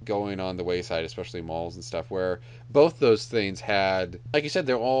going on the wayside, especially malls and stuff, where both those things had, like you said,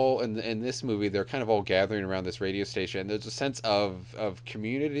 they're all in this movie. They're kind of all gathering around this radio station. There's a sense of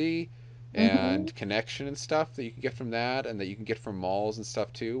community and connection and stuff that you can get from that, and that you can get from malls and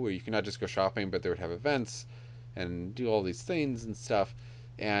stuff too, where you can not just go shopping, but they would have events and do all these things and stuff,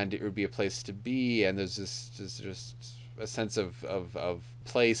 and it would be a place to be, and there's just a sense of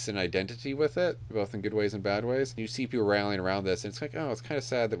place and identity with it, both in good ways and bad ways. You see people rallying around this, and it's like, oh, it's kind of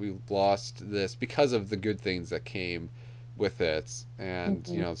sad that we lost this because of the good things that came with it, and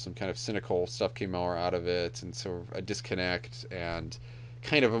some kind of cynical stuff came more out of it, and sort of a disconnect, and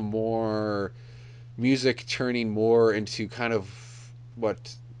kind of a more music turning more into kind of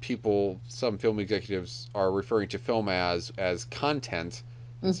what some film executives are referring to film as content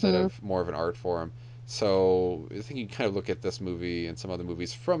instead of more of an art form. So I think you can kind of look at this movie and some other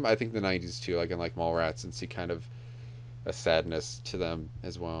movies from, I think, the 90s too, like in Mallrats, and see kind of a sadness to them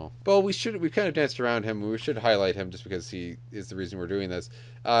as well. But we've kind of danced around him. We should highlight him just because he is the reason we're doing this.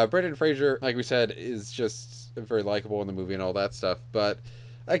 Brendan Fraser, like we said, is just very likable in the movie and all that stuff. But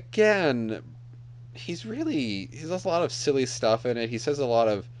again, he does a lot of silly stuff in it. He says a lot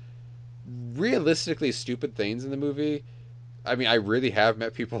of realistically stupid things in the movie. I mean, I really have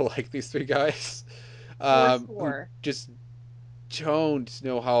met people like these three guys. Who just don't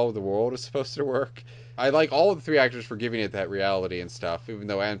know how the world is supposed to work. I like all of the three actors for giving it that reality and stuff, even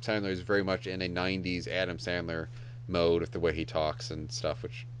though Adam Sandler is very much in a 90s Adam Sandler mode with the way he talks and stuff,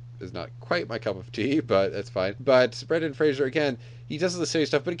 which is not quite my cup of tea, but that's fine. But Brendan Fraser, again, he does the silly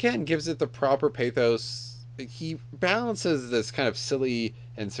stuff, but again, gives it the proper pathos. He balances this kind of silly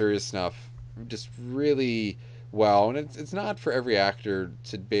and serious stuff just really well, and it's not for every actor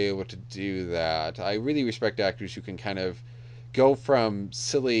to be able to do that. I really respect actors who can kind of go from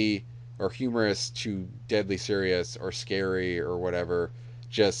silly or humorous to deadly serious or scary or whatever,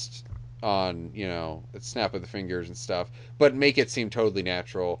 just on, a snap of the fingers and stuff, but make it seem totally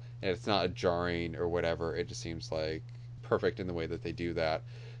natural, and it's not jarring or whatever. It just seems like perfect in the way that they do that.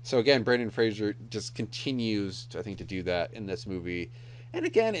 So again, Brendan Fraser just continues, I think, to do that in this movie, and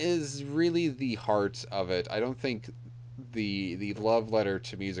again is really the heart of it. I don't think the love letter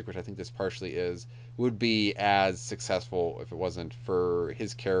to music, which I think this partially is, would be as successful if it wasn't for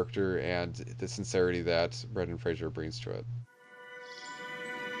his character and the sincerity that Brendan Fraser brings to it.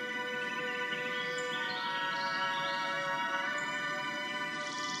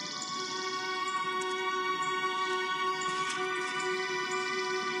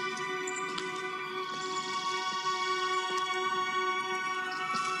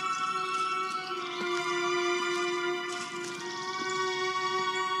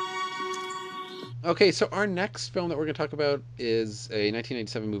 Okay, so our next film that we're going to talk about is a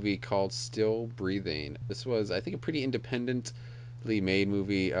 1997 movie called Still Breathing. This was, I think, a pretty independent made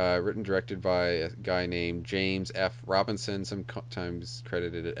movie, written directed by a guy named James F. Robinson, sometimes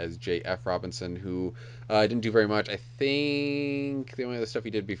credited as J.F. Robinson, who didn't do very much. I think the only other stuff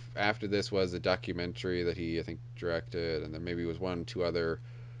he did after this was a documentary that he, I think, directed, and then maybe was 2 other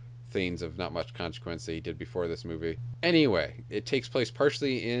things of not much consequence that he did before this movie. Anyway, it takes place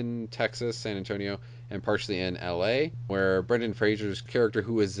partially in Texas, San Antonio, and partially in LA, where Brendan Fraser's character,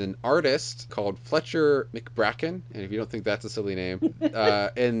 who is an artist called Fletcher McBracken, and if you don't think that's a silly name,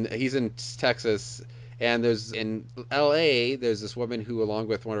 and he's in Texas, and in LA, there's this woman who, along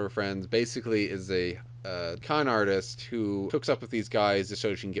with one of her friends, basically is a con artist who hooks up with these guys just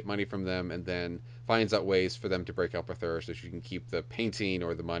so she can get money from them, and then finds out ways for them to break up with her so she can keep the painting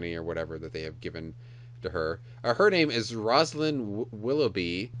or the money or whatever that they have given to her. Her name is Rosalind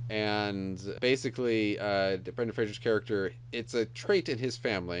Willoughby, and basically, Brendan Fraser's character, it's a trait in his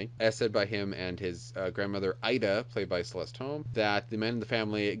family, as said by him and his grandmother Ida, played by Celeste Holm, that the men in the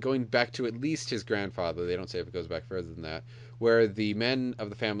family, going back to at least his grandfather, they don't say if it goes back further than that, where the men of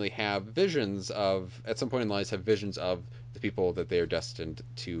the family have visions of, at some point in life, have visions of the people that they are destined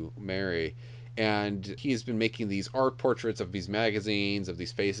to marry. And he's been making these art portraits of these magazines, of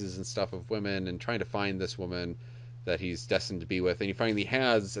these faces and stuff of women, and trying to find this woman that he's destined to be with. And he finally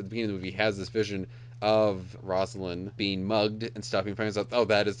has, at the beginning of the movie, he has this vision of Rosalind being mugged and stuff. And he finds out, oh,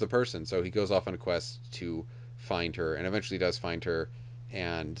 that is the person. So he goes off on a quest to find her, and eventually does find her.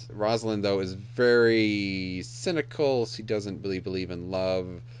 And Rosalind, though, is very cynical. She doesn't really believe in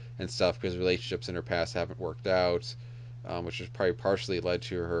love and stuff because relationships in her past haven't worked out. Which has probably partially led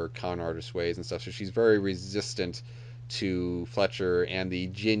to her con artist ways and stuff. So she's very resistant to Fletcher and the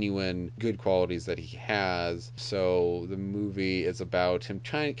genuine good qualities that he has. So the movie is about him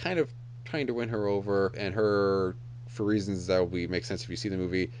trying to win her over, and her, for reasons that will make sense if you see the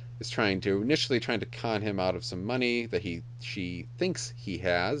movie, is initially trying to con him out of some money that she thinks he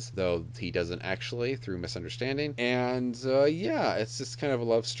has, though he doesn't actually, through misunderstanding. And yeah, it's just kind of a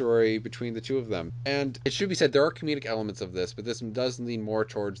love story between the two of them. And it should be said, there are comedic elements of this, but this does lean more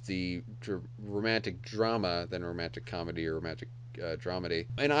towards the romantic drama than romantic comedy or romantic dramedy.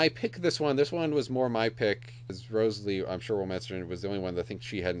 And I picked this one. This one was more my pick, because Rosalie, I'm sure we'll mention, was the only one that I think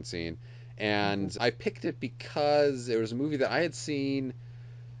she hadn't seen. And I picked it because it was a movie that I had seen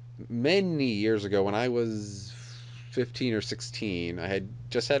many years ago when I was 15 or 16. I had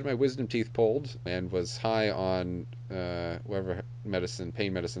just had my wisdom teeth pulled and was high on whatever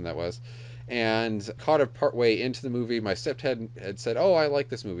pain medicine that was, and caught it partway into the movie. My stepdad had said, oh, I like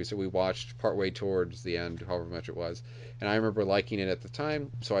this movie, so we watched partway towards the end, however much it was, and I remember liking it at the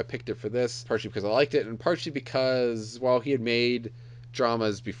time, so I picked it for this, partially because I liked it, and partially because, while he had made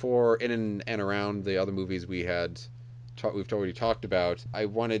dramas before in and around the other movies we've already talked about, I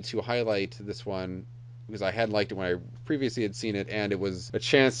wanted to highlight this one because I hadn't liked it when I previously had seen it, and it was a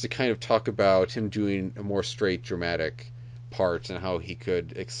chance to kind of talk about him doing a more straight dramatic part and how he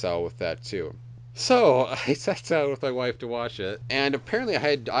could excel with that too. So I sat down with my wife to watch it, and apparently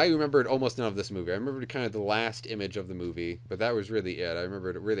I remembered almost none of this movie. I remembered kind of the last image of the movie, but that was really it. I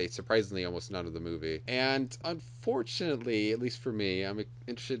remembered really, surprisingly, almost none of the movie. And unfortunately, at least for me, I'm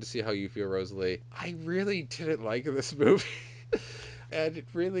interested to see how you feel, Rosalie, I really didn't like this movie. And it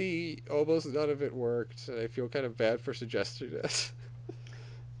really, almost none of it worked, and I feel kind of bad for suggesting it.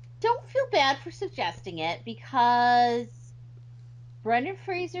 Don't feel bad for suggesting it, because Brendan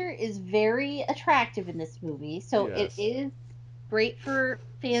Fraser is very attractive in this movie, so Yes. It is great for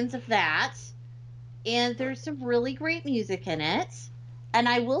fans of that. And there's some really great music in it. And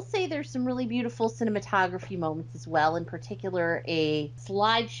I will say there's some really beautiful cinematography moments as well, in particular a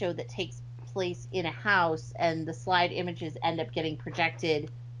slideshow that takes place in a house, and the slide images end up getting projected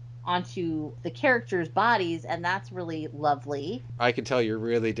onto the characters' bodies, and that's really lovely. I can tell you're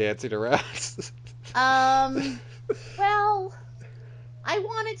really dancing around. Well, I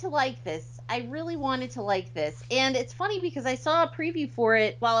wanted to like this. I really wanted to like this. And it's funny because I saw a preview for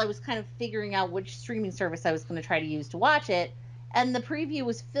it while I was kind of figuring out which streaming service I was going to try to use to watch it. And the preview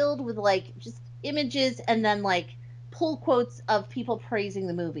was filled with like just images and then like pull quotes of people praising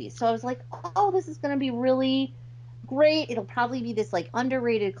the movie. So I was like, oh, this is going to be really great. It'll probably be this like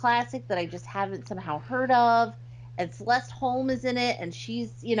underrated classic that I just haven't somehow heard of. And Celeste Holm is in it, and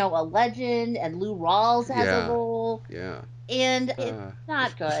she's, a legend, and Lou Rawls has a role. Yeah. And it's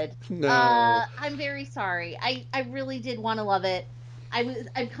not good. No. I'm very sorry. I really did want to love it.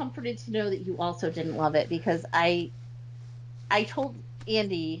 I'm comforted to know that you also didn't love it, because I told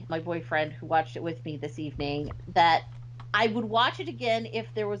Andy, my boyfriend who watched it with me this evening, that I would watch it again if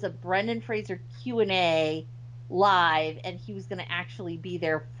there was a Brendan Fraser Q&A live and he was going to actually be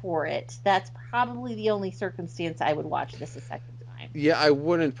there for it. That's probably the only circumstance I would watch this a second time. time. Yeah, I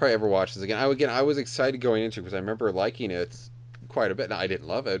wouldn't probably ever watch this again. I was excited going into it because I remember liking it quite a bit. Now, I didn't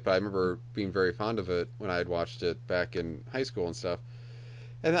love it, but I remember being very fond of it when I had watched it back in high school and stuff.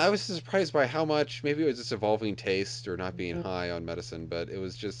 And I was surprised by how much, maybe it was just evolving taste or not being high on medicine, but it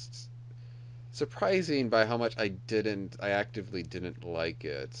was just surprising by how much I actively didn't like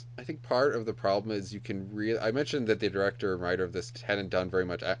it. I think part of the problem is I mentioned that the director and writer of this hadn't done very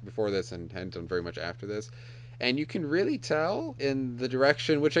much before this and hadn't done very much after this. And you can really tell in the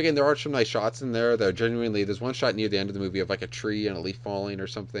direction, which again, there are some nice shots in there that are genuinely, there's one shot near the end of the movie of like a tree and a leaf falling or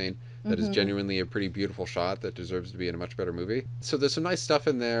something that is genuinely a pretty beautiful shot that deserves to be in a much better movie. So there's some nice stuff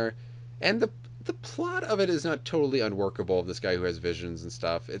in there. And the plot of it is not totally unworkable of this guy who has visions and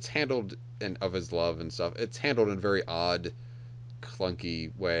stuff. It's handled of his love and stuff. It's handled in a very odd,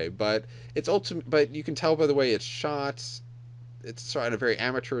 clunky way, but but you can tell by the way it's shot. It's shot in a very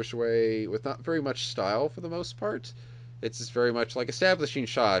amateurish way with not very much style for the most part. It's just very much like establishing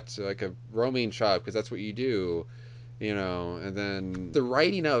shots, like a roaming shot, because that's what you do, and then the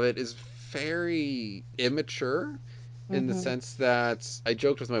writing of it is very immature in the sense that I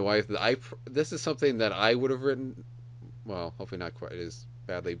joked with my wife that this is something that I would have written, well, hopefully not quite as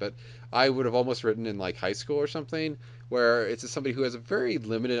badly, but I would have almost written in like high school or something, where it's just somebody who has a very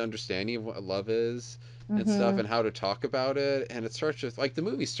limited understanding of what love is and stuff and how to talk about it. And it starts with, like, the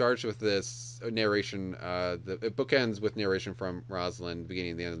movie starts with this narration, it bookends with narration from Rosalind. The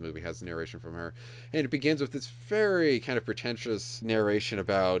beginning and the end of the movie has narration from her. And it begins with this very kind of pretentious narration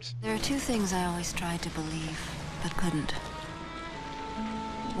about... There are two things I always tried to believe, but couldn't.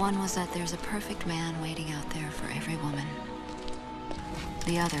 One was that there's a perfect man waiting out there for every woman.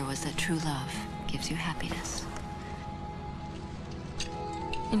 The other was that true love gives you happiness.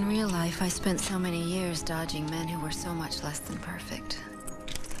 In real life, I spent so many years dodging men who were so much less than perfect.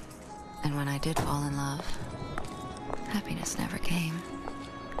 And when I did fall in love, happiness never came.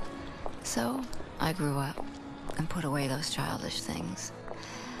 So, I grew up and put away those childish things,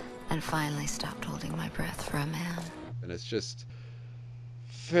 and finally stopped holding my breath for a man. And it's just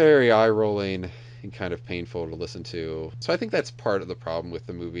very eye-rolling and kind of painful to listen to. So I think that's part of the problem with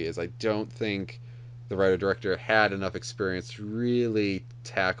the movie, is I don't think the writer-director had enough experience to really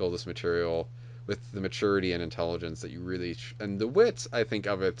tackle this material with the maturity and intelligence that you really... and the wit, I think,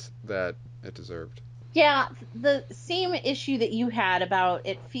 of it that it deserved. Yeah, the same issue that you had about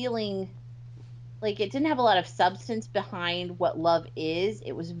it feeling like it didn't have a lot of substance behind what love is.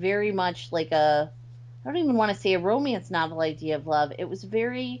 It was very much like I don't even want to say a romance novel idea of love. It was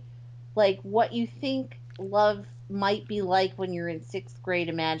very like what you think love might be like when you're in 6th grade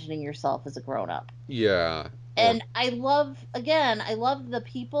imagining yourself as a grown-up. Yeah. And I love the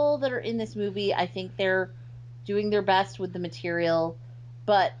people that are in this movie. I think they're doing their best with the material,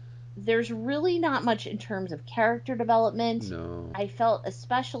 but there's really not much in terms of character development. No. I felt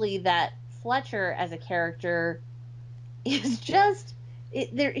especially that Fletcher as a character is just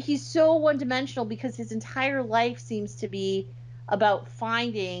he's so one-dimensional because his entire life seems to be about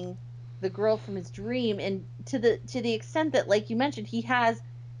finding the girl from his dream, and to the extent that, like you mentioned, he has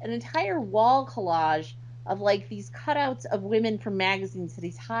an entire wall collage of like these cutouts of women from magazines that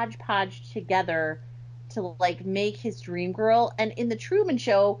he's hodgepodged together to like make his dream girl. And in the Truman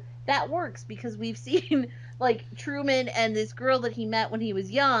Show, that works because we've seen like Truman and this girl that he met when he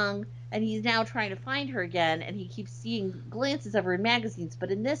was young, and he's now trying to find her again, and he keeps seeing glances of her in magazines. But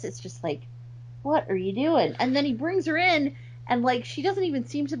in this, it's just like, what are you doing? And then he brings her in, and like she doesn't even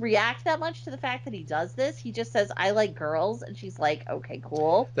seem to react that much to the fact that he does this. He just says, "I like girls," and she's like, "Okay,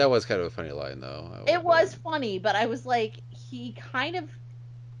 cool." That was kind of a funny line, though. It was funny, but I was like, he kind of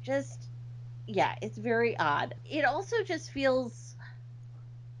just, yeah, it's very odd. It also just feels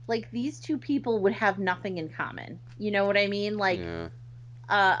like these two people would have nothing in common. You know what I mean? Like, yeah.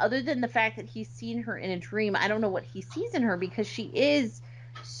 Other than the fact that he's seen her in a dream, I don't know what he sees in her, because she is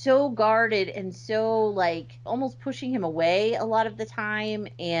so guarded and so like almost pushing him away a lot of the time.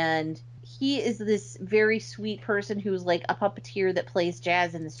 And he is this very sweet person who's like a puppeteer that plays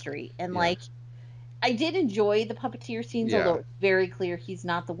jazz in the street. And like, I did enjoy the puppeteer scenes, although it's very clear he's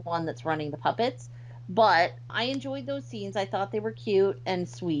not the one that's running the puppets. But I enjoyed those scenes. I thought they were cute and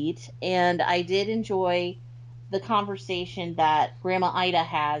sweet. And I did enjoy the conversation that Grandma Ida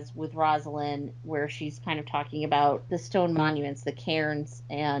has with Rosalind, where she's kind of talking about the stone monuments, the cairns,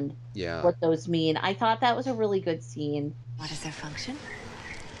 and what those mean. I thought that was a really good scene. What is their function?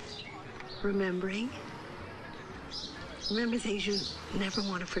 Remembering. Remember things you never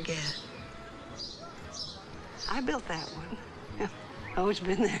want to forget. I built that one. Oh, it's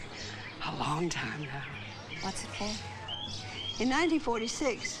been there a long time now. What's it for? In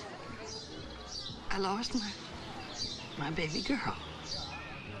 1946, I lost my baby girl.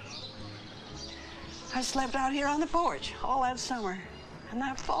 I slept out here on the porch all that summer and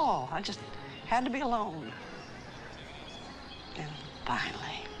that fall. I just had to be alone. And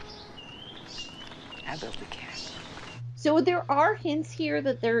finally, I built a cat. So there are hints here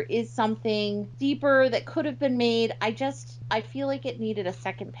that there is something deeper that could have been made. I feel like it needed a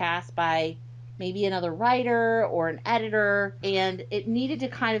second pass by maybe another writer or an editor, and it needed to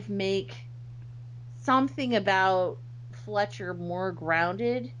kind of make something about Fletcher more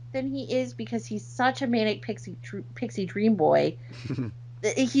grounded than he is, because he's such a manic pixie dream boy.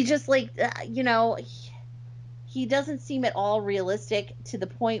 He just he doesn't seem at all realistic, to the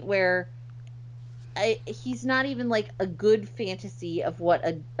point where he's not even like a good fantasy of what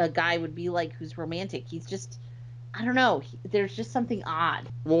a guy would be like who's romantic. He's just, I don't know. There's just something odd.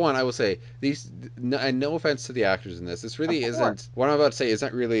 Well, one, I will say, and no offense to the actors in this really isn't, what I'm about to say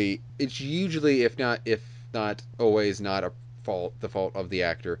isn't really, it's usually, if not always, not the fault of the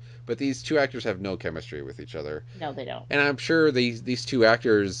actor, but these two actors have no chemistry with each other. No, they don't. And I'm sure these two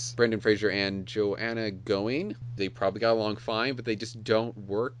actors, Brendan Fraser and Joanna Going, they probably got along fine, but they just don't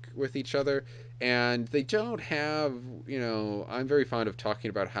work with each other. And they don't have, I'm very fond of talking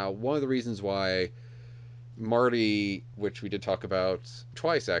about how one of the reasons why Marty, which we did talk about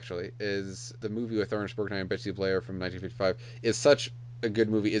twice actually, is the movie with Ernest Borgnine and Betsy Blair from 1955, is such a good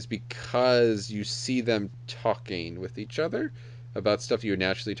movie, is because you see them talking with each other about stuff you would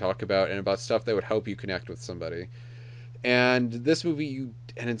naturally talk about, and about stuff that would help you connect with somebody. And this movie,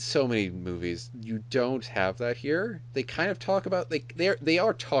 and in so many movies, you don't have that here. They kind of talk about, they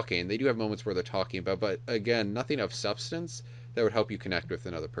are talking. They do have moments where they're talking about, but again, nothing of substance that would help you connect with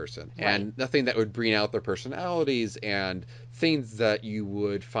another person. Right. And nothing that would bring out their personalities and things that you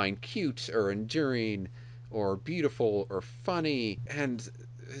would find cute or endearing or beautiful or funny. And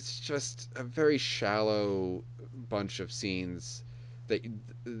it's just a very shallow bunch of scenes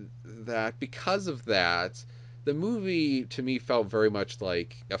that because of that, the movie to me felt very much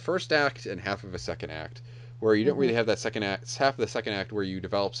like a first act and half of a second act, where you don't really have that second act, half of the second act where you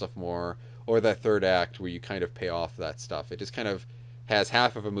develop stuff more, or that third act where you kind of pay off that stuff. It just kind of has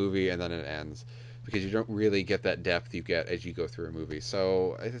half of a movie and then it ends, because you don't really get that depth you get as you go through a movie.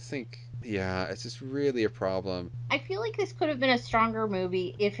 So I just think, yeah, it's just really a problem. I feel like this could have been a stronger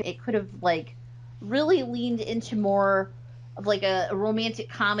movie if it could have really leaned into more of a romantic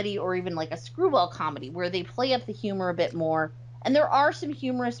comedy, or even like a screwball comedy, where they play up the humor a bit more. And there are some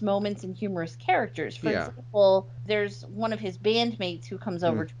humorous moments and humorous characters. For example, there's one of his bandmates who comes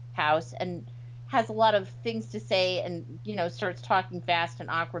over to his house and has a lot of things to say, and starts talking fast and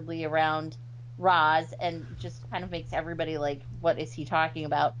awkwardly around Roz, and just kind of makes everybody like, what is he talking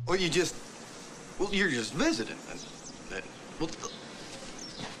about? Or you're just visiting. Well,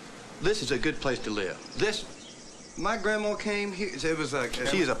 this is a good place to live. My grandma came here. It was like,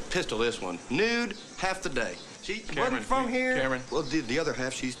 she is a pistol, this one. Nude half the day. She wasn't from here. Cameron. Well, the other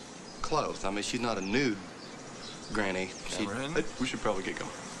half, she's clothed. I mean, she's not a nude granny. Cameron, we should probably get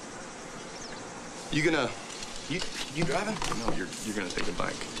going. You driving? No, you're gonna take the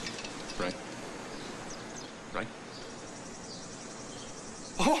bike, right? Right?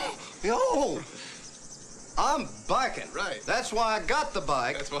 Oh, yo! I'm biking. Right. That's why I got the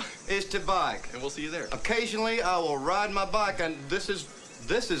bike. That's why. Is to bike. And we'll see you there. Occasionally, I will ride my bike, and this is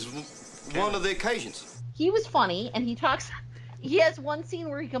one of the occasions. He was funny, and he has one scene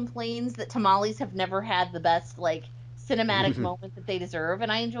where he complains that tamales have never had the best cinematic moment that they deserve,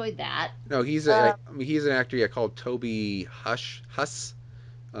 and I enjoyed that. No, he's an actor called Toby Huss.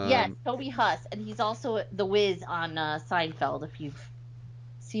 Yes, Toby Huss, and he's also the Wiz on Seinfeld, if you've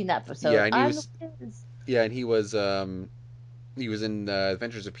seen that episode. Yeah, and he was in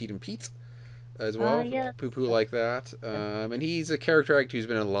Adventures of Pete and Pete as well. Yeah. Poo-poo like that. And he's a character actor who's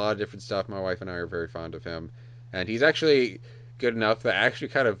been in a lot of different stuff. My wife and I are very fond of him. And he's actually good enough that actually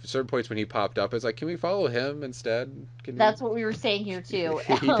kind of certain points when he popped up, it's like, can we follow him instead? That's what we were saying here too.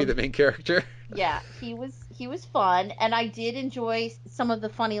 He'd be the main character. Yeah, he was fun, and I did enjoy some of the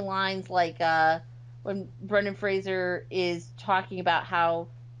funny lines, like when Brendan Fraser is talking about how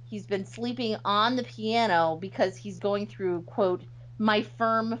he's been sleeping on the piano because he's going through, quote, my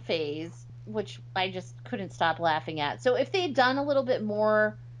firm phase, which I just couldn't stop laughing at. So if they had done a little bit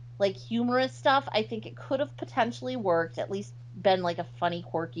more humorous stuff, I think it could have potentially worked, at least been a funny,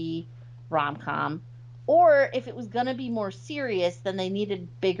 quirky rom-com. Or if it was going to be more serious, then they needed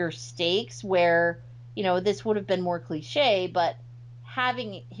bigger stakes where, this would have been more cliche, but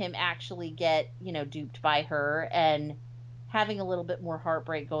having him actually get, duped by her, and having a little bit more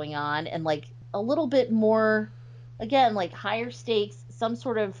heartbreak going on, and a little bit more, again, higher stakes, some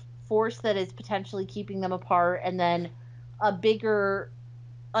sort of force that is potentially keeping them apart, and then a bigger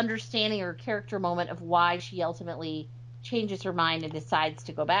understanding or character moment of why she ultimately changes her mind and decides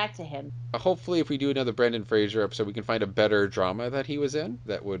to go back to him. Hopefully, if we do another Brendan Fraser episode, we can find a better drama that he was in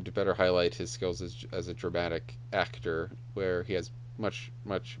that would better highlight his skills as a dramatic actor, where he has much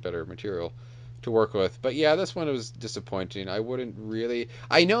better material to work with. But yeah, this one was disappointing. I wouldn't really...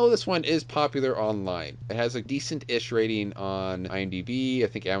 I know this one is popular online. It has a decent-ish rating on IMDb. I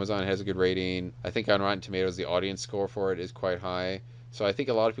think Amazon has a good rating. I think on Rotten Tomatoes, the audience score for it is quite high. So I think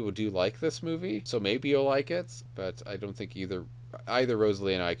a lot of people do like this movie. So maybe you'll like it, but I don't think either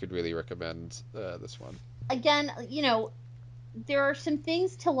Rosalie and I could really recommend this one. Again, there are some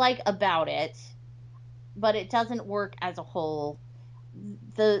things to like about it, but it doesn't work as a whole.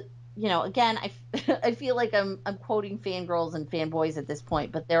 Again, I feel like I'm quoting fangirls and fanboys at this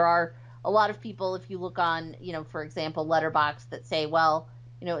point, but there are a lot of people, if you look on, for example, Letterboxd, that say, well,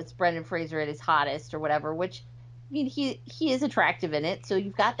 it's Brendan Fraser at his hottest or whatever, which, I mean, he is attractive in it, so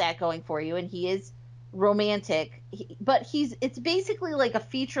you've got that going for you, and he is romantic, but it's basically like a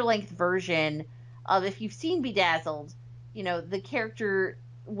feature-length version of, if you've seen Bedazzled, the character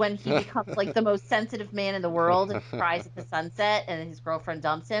when he becomes like the most sensitive man in the world and cries at the sunset and his girlfriend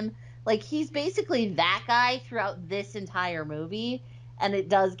dumps him. Like, he's basically that guy throughout this entire movie, and it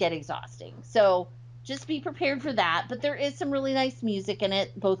does get exhausting. So just be prepared for that. But there is some really nice music in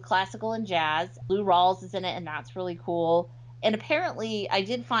it, both classical and jazz. Lou Rawls is in it, and that's really cool. And apparently I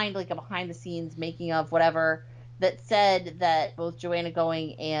did find like a behind the scenes making of whatever that said that both Joanna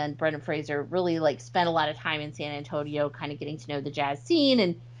Going and Brendan Fraser really like spent a lot of time in San Antonio kind of getting to know the jazz scene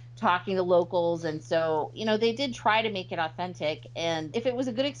and talking to locals. And so, they did try to make it authentic. And if it was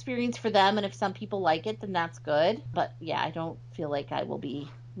a good experience for them and if some people like it, then that's good. But yeah, I don't feel like I will be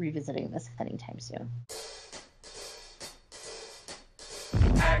revisiting this anytime soon.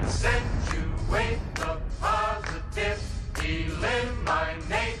 Accentuate the positive,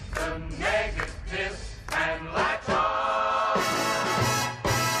 eliminate the negative, and latch on.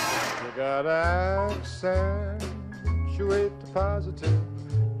 You gotta accentuate the positive,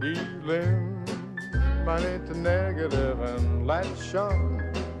 eliminate the negative, and latch on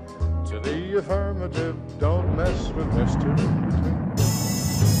to the affirmative. Don't mess with Mr. In-Between.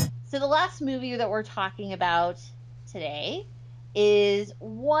 So the last movie that we're talking about today is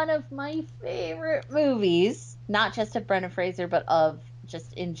one of my favorite movies, not just of Brendan Fraser, but of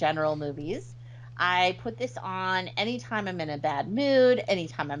just in general movies. I put this on anytime I'm in a bad mood,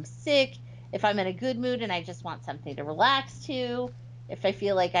 anytime I'm sick, if I'm in a good mood and I just want something to relax to, if I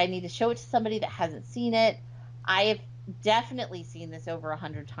feel like I need to show it to somebody that hasn't seen it. I have definitely seen this over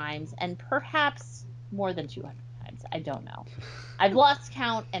 100 times, and perhaps more than 200 times. I don't know. I've lost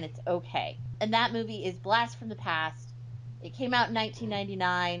count, and it's okay. And that movie is Blast from the Past. It came out in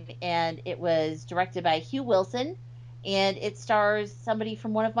 1999, and it was directed by Hugh Wilson, and it stars somebody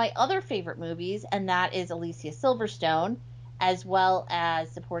from one of my other favorite movies, and that is Alicia Silverstone, as well as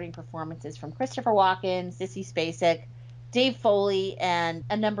supporting performances from Christopher Walken, Sissy Spacek, Dave Foley, and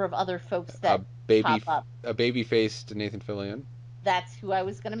a number of other folks that pop up. A baby-faced Nathan Fillion. That's who I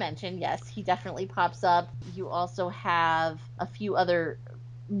was going to mention. Yes, he definitely pops up. You also have a few other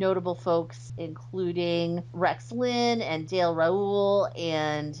notable folks, including Rex Lynn and Dale Raoul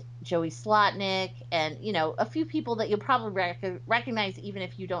and Joey Slotnick, and a few people that you'll probably recognize even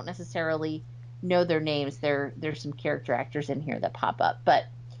if you don't necessarily know their names. There's some character actors in here that pop up. But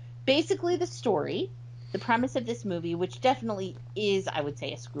basically the premise of this movie, which definitely is, I would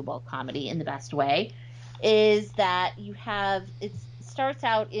say, a screwball comedy in the best way, is that it starts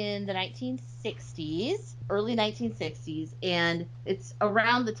out in the 1960s, early 1960s, and it's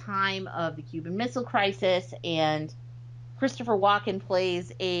around the time of the Cuban Missile Crisis, and Christopher Walken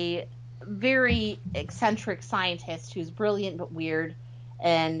plays a very eccentric scientist who's brilliant but weird,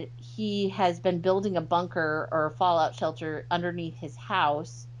 and he has been building a bunker or a fallout shelter underneath his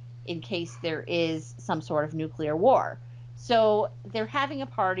house in case there is some sort of nuclear war. So they're having a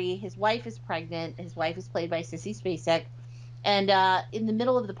party. His wife is pregnant. His wife is played by Sissy Spacek. And in the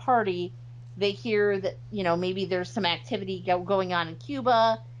middle of the party, they hear that, maybe there's some activity going on in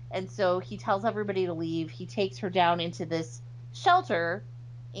Cuba. And so he tells everybody to leave. He takes her down into this shelter,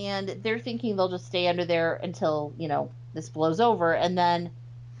 and they're thinking they'll just stay under there until, this blows over. And then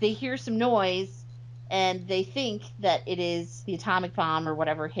they hear some noise, and they think that it is the atomic bomb or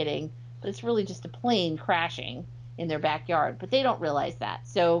whatever hitting, but it's really just a plane crashing in their backyard. But they don't realize that.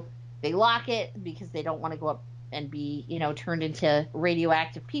 So they lock it because they don't want to go up and be, turned into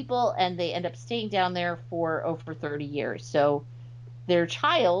radioactive people, and they end up staying down there for over 30 years. So their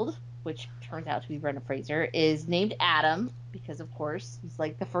child, which turns out to be Brendan Fraser, is named Adam because, of course, he's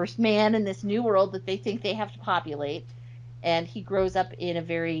like the first man in this new world that they think they have to populate. and he grows up in a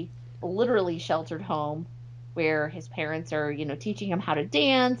very literally sheltered home where his parents are, teaching him how to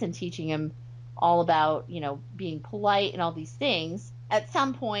dance and teaching him all about, being polite and all these things. At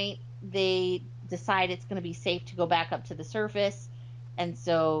some point, they decide it's going to be safe to go back up to the surface, and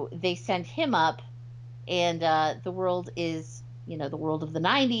so they send him up, and the world is, the world of the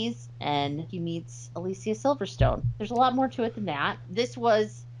 90s, and he meets Alicia Silverstone. There's a lot more to it than that. This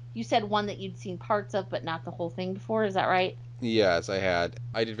was, you said, one that you'd seen parts of, but not the whole thing before. Is that right? Yes, I had.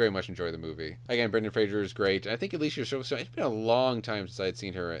 I did very much enjoy the movie. Again, Brendan Fraser is great. I think Alicia Silverstone, it's been a long time since I'd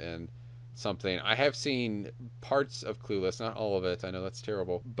seen her in something. I have seen parts of Clueless, not all of it. I know that's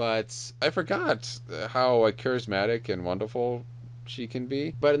terrible. But I forgot how charismatic and wonderful she can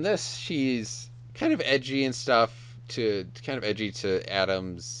be. But in this, she's kind of edgy and stuff, kind of edgy to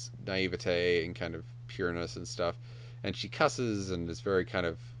Adam's naivete and kind of pureness and stuff. And she cusses and is very kind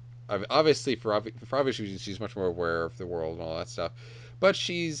of, obviously for obvious reasons, she's much more aware of the world and all that stuff. But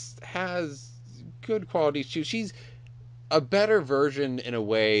has good qualities too. She's a better version in a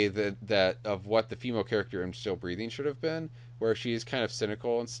way that of what the female character in Still Breathing should have been, where she's kind of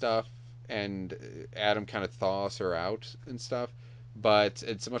cynical and stuff, and Adam kind of thaws her out and stuff. But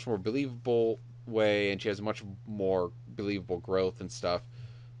it's a much more believable way, and she has a much more believable growth and stuff.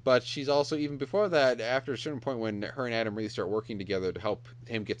 But she's also, even before that, after a certain point when her and Adam really start working together to help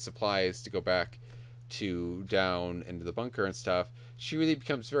him get supplies to go back to down into the bunker and stuff, she really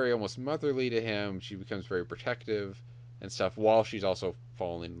becomes very almost motherly to him. She becomes very protective and stuff, while she's also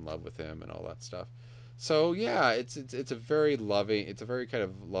falling in love with him and all that stuff. So yeah, it's a very loving, it's a very kind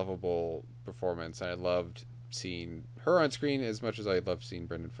of lovable performance, and I loved seeing her on screen as much as I loved seeing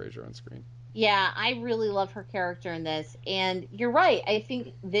Brendan Fraser on screen. Yeah, I really love her character in this. And you're right. I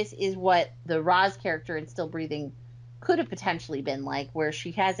think this is what the Roz character in Still Breathing could have potentially been like, where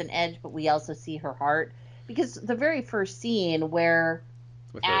she has an edge, but we also see her heart. Because the very first scene where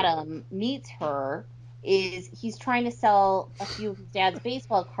Adam meets her is he's trying to sell a few of his dad's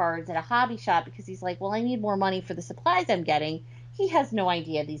baseball cards at a hobby shop because he's like, well, I need more money for the supplies I'm getting. He has no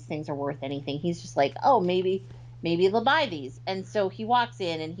idea these things are worth anything. He's just like, oh, maybe they'll buy these. And so he walks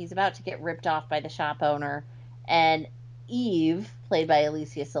in and he's about to get ripped off by the shop owner. And Eve, played by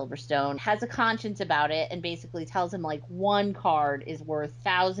Alicia Silverstone, has a conscience about it and basically tells him like one card is worth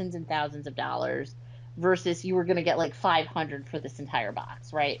thousands and thousands of dollars versus you were going to get like 500 for this entire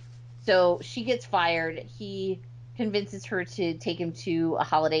box, right? So she gets fired. He convinces her to take him to a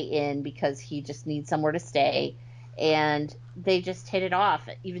Holiday Inn because he just needs somewhere to stay. And they just hit it off,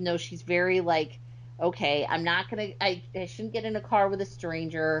 even though she's very like, okay, I'm not gonna, I shouldn't get in a car with a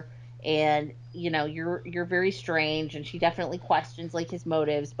stranger, and you're very strange, and she definitely questions like his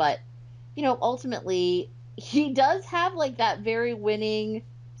motives, but ultimately he does have like that very winning,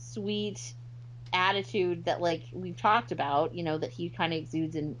 sweet attitude that like we've talked about, that he kind of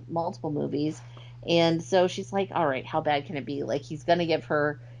exudes in multiple movies. And so she's like, all right, how bad can it be? Like, he's gonna give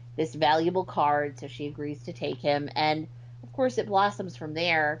her this valuable card, so she agrees to take him, and of course it blossoms from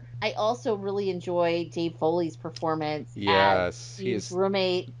there. I also really enjoy Dave Foley's performance as his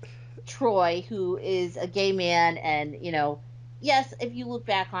roommate Troy, who is a gay man. And yes, if you look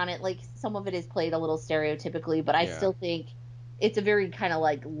back on it, like, some of it is played a little stereotypically, but I still think it's a very kind of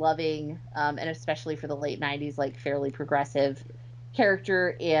like loving, and especially for the late 90s, like fairly progressive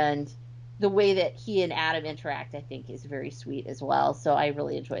character. And the way that he and Adam interact, I think, is very sweet as well. So I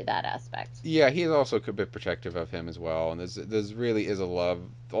really enjoy that aspect. Yeah, he's also a bit protective of him as well, and there's really is a love.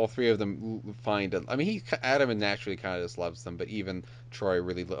 All three of them find it. I mean, Adam naturally kind of just loves them, but even Troy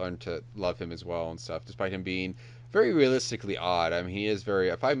really learned to love him as well and stuff, despite him being very realistically odd. I mean, he is very.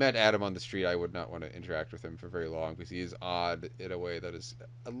 If I met Adam on the street, I would not want to interact with him for very long because he is odd in a way that is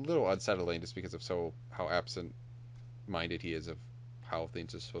a little unsettling, just because of how absent-minded he is of how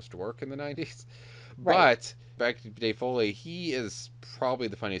things are supposed to work in the 90s. Right. But back to Dave Foley, he is probably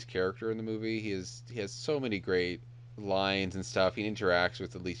the funniest character in the movie. He has so many great lines and stuff. He interacts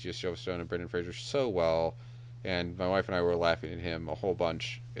with Alicia Silverstone and Brendan Fraser so well, and my wife and I were laughing at him a whole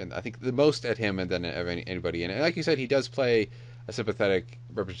bunch, and I think the most at him and then of anybody in it. And like you said, he does play a sympathetic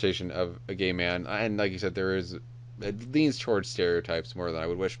representation of a gay man, and like you said, it leans towards stereotypes more than I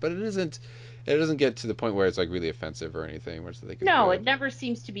would wish, but it isn't. It doesn't get to the point where it's like really offensive or anything. Which I think is good. It never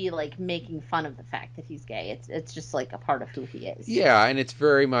seems to be like making fun of the fact that he's gay. It's just like a part of who he is. Yeah, and it's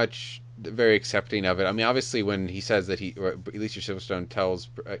very accepting of it. I mean, obviously, when he says that Alicia Silverstone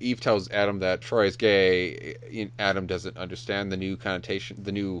Eve tells Adam that Troy is gay, Adam doesn't understand the new connotation,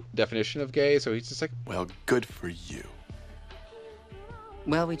 the new definition of gay. So he's just like, well, good for you.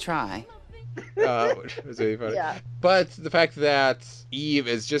 Well, we try. It's really funny. Yeah. But the fact that Eve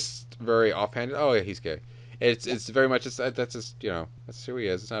is just very offhanded, oh yeah, he's gay, It's very much that's just that's who he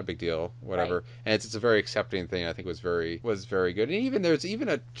is. It's not a big deal, whatever. Right. And it's a very accepting thing. I think was very good. And even there's even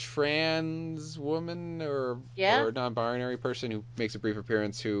a trans woman or a non-binary person who makes a brief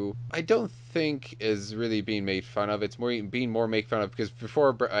appearance who I don't think is really being made fun of. It's being more made fun of because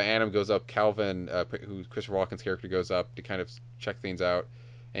before Adam goes up, Calvin, who Christopher Walken's character goes up to kind of check things out,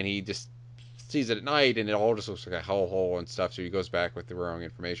 and he just sees it at night, and it all just looks like a hellhole and stuff. So he goes back with the wrong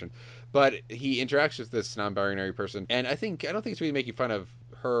information. But he interacts with this non-binary person, and I don't think it's really making fun of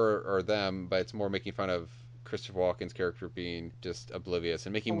her or them, but it's more making fun of Christopher Walken's character being just oblivious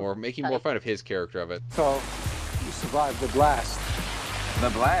and making more fun of his character of it. So you survived the blast. The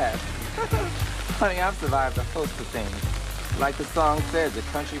blast? Honey, I've survived a host of things. Like the song says, a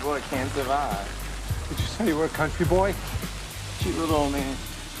country boy can survive. Did you say you were a country boy? Cute little old man.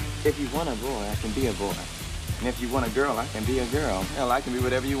 If you want a boy, I can be a boy. And if you want a girl, I can be a girl. Hell, I can be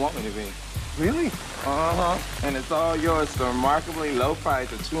whatever you want me to be. Really? Uh-huh. And it's all yours for a remarkably low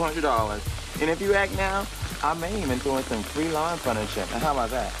price of $200. And if you act now, I may even throw in some free lawn furniture. Now, how about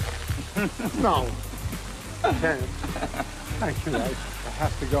that? No. Kenneth, thank you. I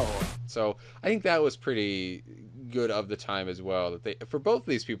have to go. So I think that was pretty good of the time as well. That they, for both of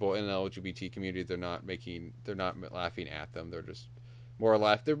these people in the LGBT community, they're not laughing at them. They're just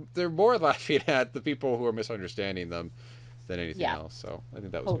they're more laughing at the people who are misunderstanding them than anything else. So I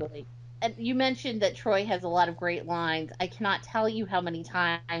think that was totally. Good. And you mentioned that Troy has a lot of great lines. I cannot tell you how many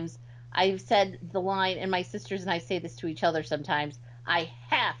times I've said the line, and my sisters and I say this to each other sometimes, I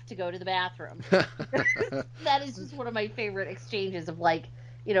have to go to the bathroom. That is just one of my favorite exchanges of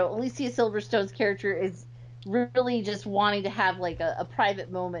Alicia Silverstone's character is really just wanting to have a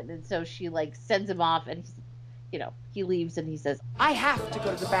private moment, and so she sends him off, and he leaves and he says, I have to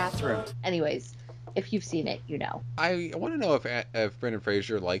go to the bathroom. Anyways, if you've seen it, you know. I want to know if Brendan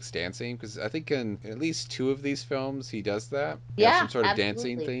Fraser likes dancing, because I think in at least 2 of these films he does that. Yeah, some sort of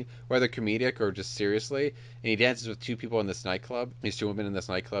absolutely. dancing thing, whether comedic or just seriously. And he dances with 2 people in this nightclub. These 2 women in this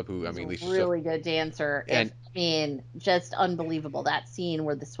nightclub who, He's a really good dancer. Just unbelievable. That scene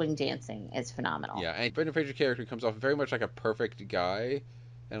where the swing dancing is phenomenal. Yeah, and Brendan Fraser's character comes off very much like a perfect guy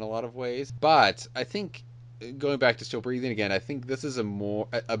in a lot of ways. But I think, going back to Still Breathing again, I think this is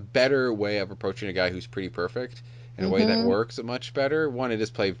a better way of approaching a guy who's pretty perfect in a way that works much better. One, it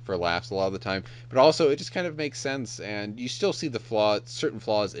is played for laughs a lot of the time, but also it just kind of makes sense, and you still see certain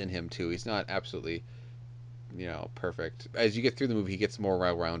flaws in him too. He's not absolutely, perfect. As you get through the movie, he gets more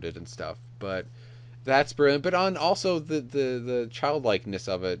well-rounded and stuff, but that's brilliant. But on also the childlikeness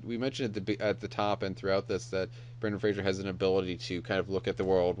of it, we mentioned at the top and throughout this that Brendan Fraser has an ability to kind of look at the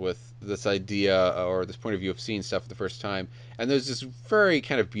world with this idea or this point of view of seeing stuff for the first time. And there's this very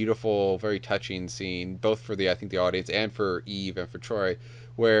kind of beautiful, very touching scene, both for the audience and for Eve and for Troy,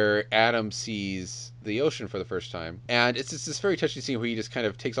 where Adam sees the ocean for the first time. And it's just this very touching scene where he just kind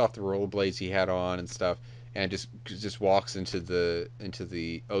of takes off the rollerblades he had on and stuff, and just walks into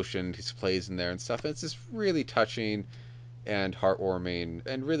the ocean, just plays in there and stuff. And it's just really touching and heartwarming,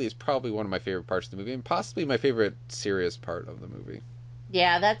 and really is probably one of my favorite parts of the movie, and possibly my favorite serious part of the movie.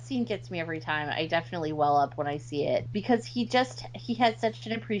 Yeah, that scene gets me every time. I definitely well up when I see it, because he has such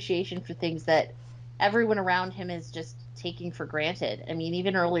an appreciation for things that everyone around him is just taking for granted. I mean,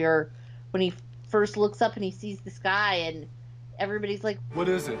 even earlier when he first looks up and he sees the sky and everybody's like, what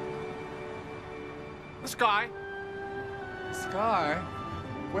is it? The sky. The sky?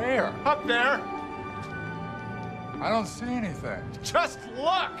 Where? Up there. I don't see anything. Just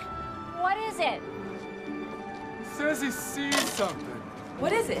look. What is it? He says he sees something.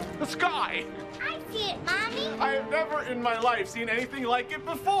 What is it? The sky. I see it, Mommy. I have never in my life seen anything like it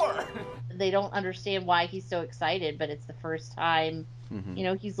before. They don't understand why he's so excited, but it's the first time,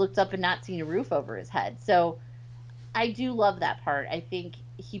 he's looked up and not seen a roof over his head. So I do love that part. I think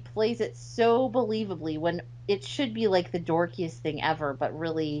he plays it so believably when it should be like the dorkiest thing ever, but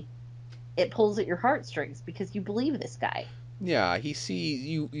really it pulls at your heartstrings because you believe this guy. Yeah, you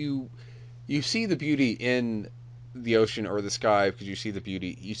see the beauty in the ocean or the sky because you see the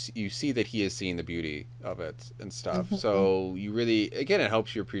beauty. You see that he is seeing the beauty of it and stuff. So you really, again, it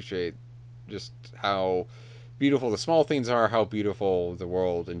helps you appreciate just how beautiful the small things are, how beautiful the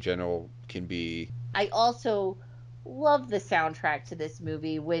world in general can be. I also love the soundtrack to this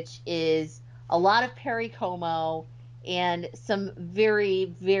movie, which is a lot of Perry Como and some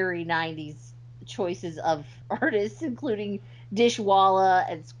very, very 90s choices of artists, including Dishwalla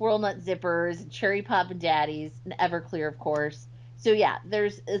and Squirrel Nut Zippers and Cherry Pop and Daddies and Everclear, of course. So yeah,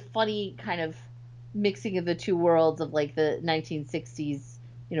 there's a funny kind of mixing of the two worlds of like the 1960s,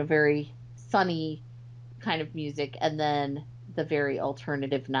 very sunny kind of music, and then the very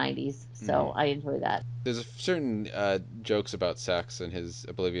alternative 90s. So I enjoy that. There's a certain jokes about sex and his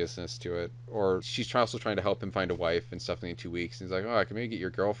obliviousness to it. Or she's also trying to help him find a wife and stuff in 2 weeks. And he's like, oh, I can maybe get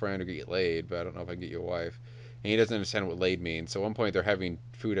your girlfriend or get you laid, but I don't know if I can get you a wife. And he doesn't understand what laid means. So at one point they're having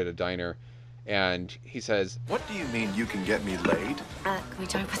food at a diner, and he says, what do you mean you can get me laid? Can we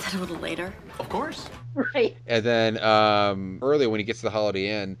talk about that a little later? Of course. Right. And then earlier when he gets to the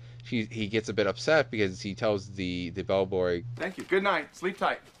Holiday Inn, he gets a bit upset because he tells the bellboy, Thank you. Good night. Sleep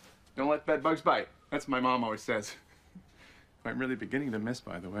tight. Don't let bed bugs bite. That's what my mom always says. I'm really beginning to miss,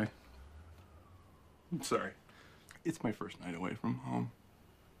 by the way. I'm sorry. It's my first night away from home.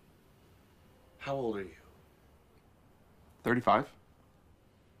 How old are you? 35?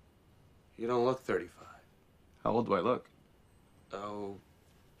 You don't look 35. How old do I look? Oh,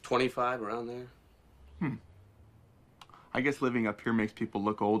 25, around there. I guess living up here makes people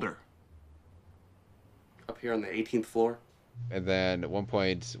look older. Up here on the 18th floor? and then at one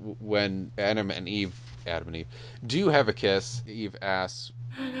point when Adam and Eve do have a kiss, Eve asks,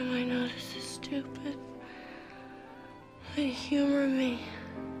 Adam, I know this is stupid. But humor me.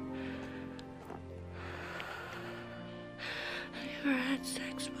 Have you ever had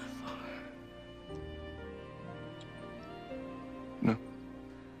sex before? No.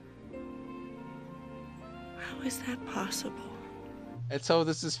 How is that possible? and so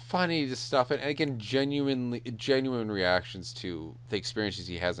this is funny stuff, and again, genuine reactions to the experiences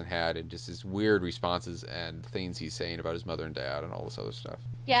he hasn't had, and just his weird responses and things he's saying about his mother and dad and all this other stuff.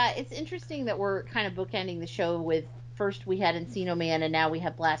 Yeah, it's interesting that we're kind of bookending the show with first we had Encino Man and now we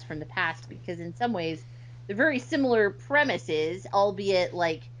have Blast from the Past, because in some ways they're very similar premises, albeit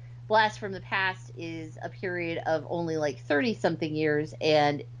like Blast from the Past is a period of only like 30-something years,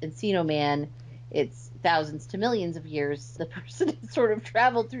 and Encino Man, it's thousands to millions of years. The person has sort of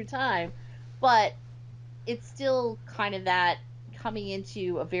traveled through time, but it's still kind of that coming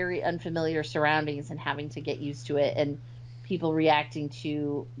into a very unfamiliar surroundings and having to get used to it, and people reacting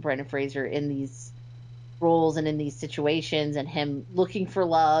to Brendan Fraser in these roles and in these situations, and him looking for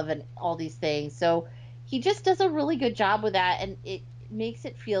love and all these things. So he just does a really good job with that, and it makes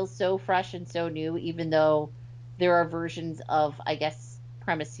it feel so fresh and so new, even though there are versions of, I guess,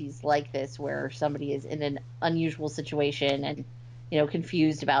 premises like this where somebody is in an unusual situation and, you know,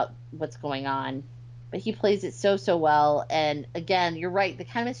 confused about what's going on. But he plays it so well. And again, you're right, the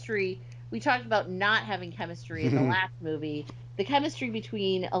chemistry, we talked about not having chemistry in the last movie. The chemistry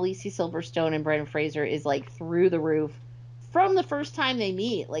between Alicia Silverstone and Brendan Fraser is like through the roof from the first time they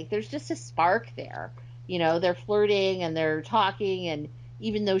meet. Like there's just a spark there. You know, they're flirting and they're talking, and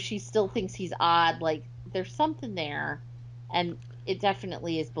even though she still thinks he's odd, like there's something there, and it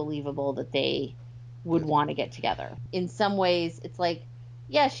definitely is believable that they would want to get together. In some ways, it's like,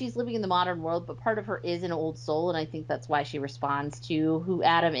 yeah, she's living in the modern world, but part of her is an old soul, and I think that's why she responds to who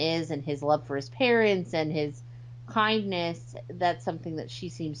Adam is and his love for his parents and his kindness. That's something that she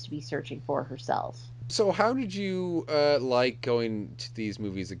seems to be searching for herself. So how did you like going to these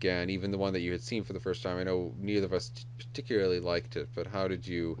movies again, even the one that you had seen for the first time? I know neither of us particularly liked it, but how did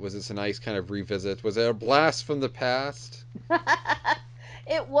you, was this a nice kind of revisit? Was it a blast from the past?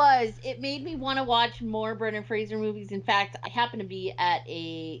 It was. It made me want to watch more Brendan Fraser movies. In fact, I happened to be at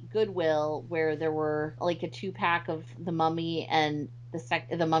a Goodwill where there were like a 2-pack of The Mummy and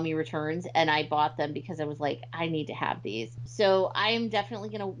The Mummy Returns, and I bought them because I was like, I need to have these. So I am definitely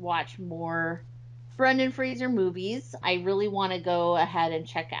going to watch more Brendan Fraser movies. I really want to go ahead and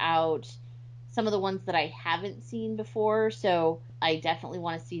check out some of the ones that I haven't seen before. So I definitely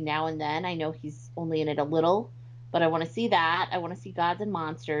want to see Now and Then. I know he's only in it a little, but I want to see that. I want to see Gods and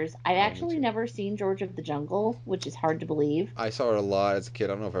Monsters. I've actually never seen George of the Jungle, which is hard to believe. I saw it a lot as a kid. I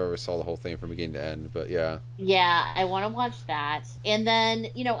don't know if I ever saw the whole thing from beginning to end, but yeah. Yeah, I want to watch that. And then,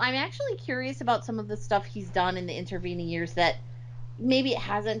 you know, I'm actually curious about some of the stuff he's done in the intervening years that maybe it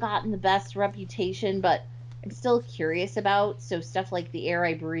hasn't gotten the best reputation, but I'm still curious about. So stuff like The Air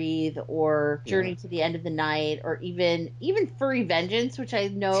I Breathe, or Journey to the End of the Night, or even Furry Vengeance, which I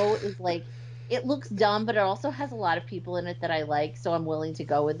know is like, it looks dumb, but it also has a lot of people in it that I like, so I'm willing to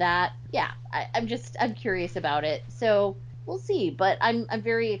go with that. Yeah, I'm curious about it. So we'll see, but I'm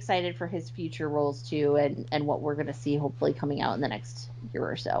very excited for his future roles too, and what we're going to see hopefully coming out in the next year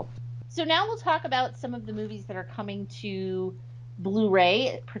or so. So now we'll talk about some of the movies that are coming to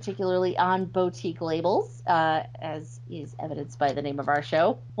Blu-ray, particularly on boutique labels, as is evidenced by the name of our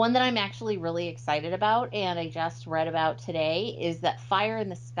show. One that I'm actually really excited about, and I just read about today, is that Fire in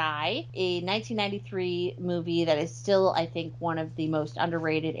the Sky, a 1993 movie that is still, I think, one of the most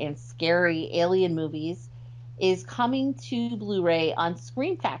underrated and scary alien movies, is coming to Blu-ray on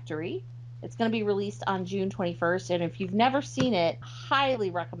Scream Factory, It's going to be released on June 21st, and if you've never seen it,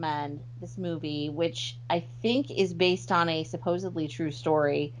 highly recommend this movie, which I think is based on a supposedly true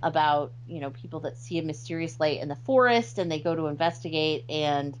story about, people that see a mysterious light in the forest, and they go to investigate,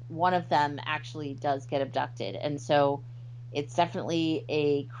 and one of them actually does get abducted. And so it's definitely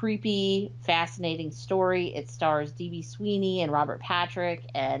a creepy, fascinating story. It stars D.B. Sweeney and Robert Patrick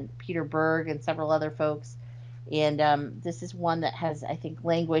and Peter Berg and several other folks. And this is one that has, I think,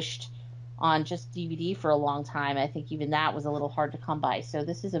 languished on just DVD for a long time. I think even that was a little hard to come by. So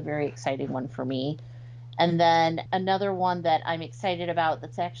this is a very exciting one for me. And then another one that I'm excited about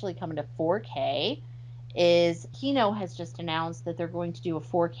that's actually coming to 4K is Kino has just announced that they're going to do a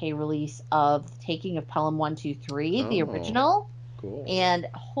 4K release of The Taking of Pelham 123, the original. Cool. And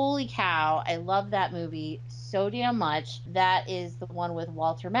holy cow, I love that movie so damn much. That is the one with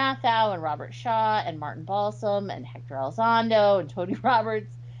Walter Matthau and Robert Shaw and Martin Balsam and Hector Elizondo and Tony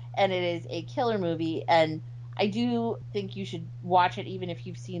Roberts. And it is a killer movie. And I do think you should watch it even if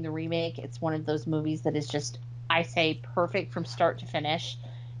you've seen the remake. It's one of those movies that is just, I say, perfect from start to finish.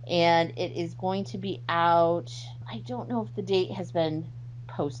 And it is going to be out, I don't know if the date has been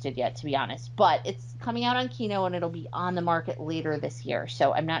posted yet, to be honest, but it's coming out on Kino and it'll be on the market later this year.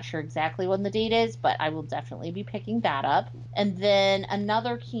 So I'm not sure exactly when the date is, but I will definitely be picking that up. And then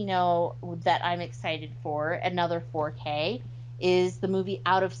another Kino that I'm excited for, another 4K, is the movie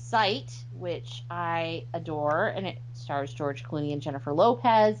Out of Sight, which I adore, and it stars George Clooney and Jennifer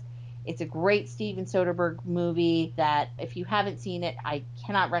Lopez. It's a great Steven Soderbergh movie that if you haven't seen it, I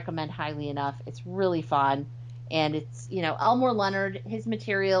cannot recommend highly enough. It's really fun. And it's, Elmore Leonard, his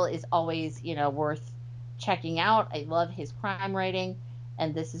material is always, worth checking out. I love his crime writing.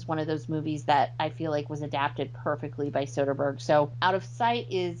 And this is one of those movies that I feel like was adapted perfectly by Soderbergh. So Out of Sight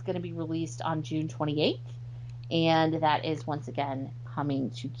is going to be released on June 28th. And that is once again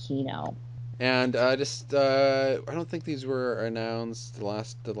coming to Kino. And I don't think these were announced the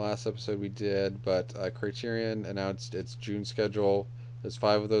last episode we did, but Criterion announced its June schedule. There's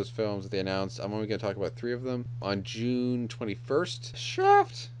 5 of those films that they announced. I'm only going to talk about 3 of them. On June 21st,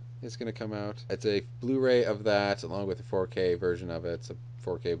 Shaft is going to come out. It's a Blu-ray of that along with a 4K version of it. It's a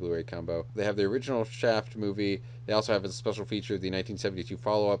 4K Blu-ray combo. They have the original Shaft movie. They also have a special feature, the 1972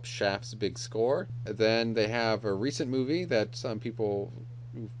 follow-up, Shaft's Big Score. And then they have a recent movie that some people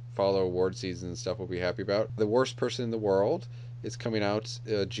who follow award season and stuff will be happy about. The Worst Person in the World is coming out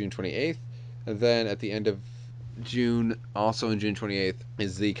June 28th. And then at the end of June, also on June 28th,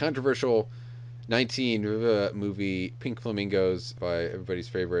 is the controversial 19 movie Pink Flamingos by everybody's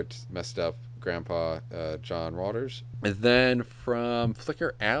favorite messed up grandpa John Waters. And then from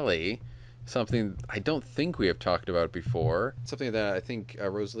Flicker Alley, something I don't think we have talked about before, something that I think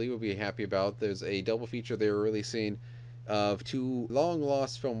Rosalie will be happy about. There's a double feature they were releasing of 2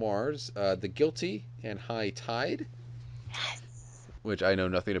 long-lost film noirs, The Guilty and High Tide. Yes. Which I know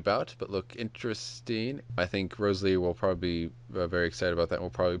nothing about, but look interesting. I think Rosalie will probably be very excited about that.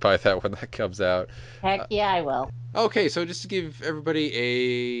 We'll probably buy that when that comes out. Heck yeah, I will. Okay, so just to give everybody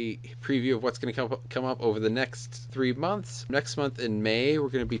a preview of what's going to come up over the next 3 months. Next month in May, we're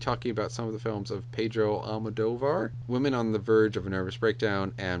going to be talking about some of the films of Pedro Almodovar, Women on the Verge of a Nervous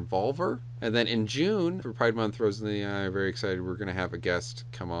Breakdown, and Volver. And then in June, for Pride Month, Rosalie and I are very excited. We're going to have a guest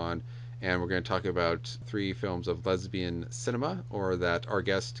come on, and we're going to talk about 3 films of lesbian cinema, or that our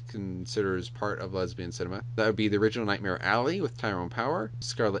guest considers part of lesbian cinema. That would be the original Nightmare Alley with Tyrone Power,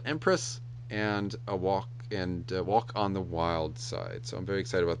 Scarlet Empress, and Walk on the Wild Side. So I'm very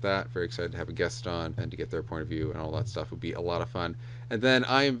excited about that. Very excited to have a guest on and to get their point of view and all that stuff. Would be a lot of fun. And then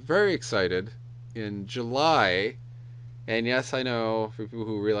I am very excited in July. And yes, I know for people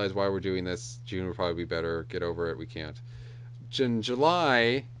who realize why we're doing this, June would probably be better. Get over it. We can't. In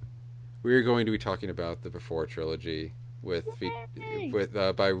July, we're going to be talking about the Before trilogy by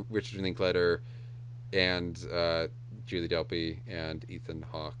Richard Linklater and Julie Delpy and Ethan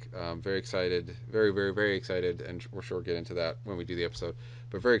Hawke. Very excited, very, very, very excited, and we're sure we'll get into that when we do the episode.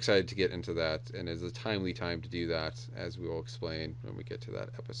 But very excited to get into that, and it's a timely time to do that, as we will explain when we get to that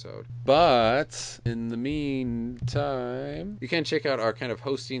episode. But in the meantime, you can check out our kind of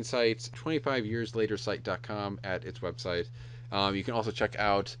hosting site, 25yearslatersite.com at its website. You can also check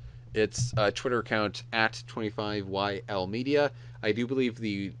out its Twitter account at 25ylmedia. I do believe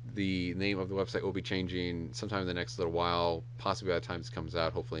the name of the website will be changing sometime in the next little while, possibly by the time this comes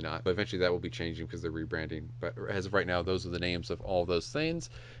out, hopefully not. But eventually that will be changing because they're rebranding. But as of right now, those are the names of all those things.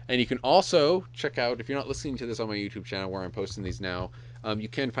 And you can also check out, if you're not listening to this on my YouTube channel where I'm posting these now, you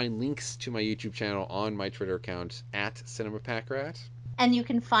can find links to my YouTube channel on my Twitter account at CinemaPackRat. And you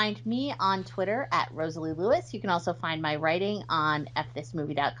can find me on Twitter at Rosalie Lewis. You can also find my writing on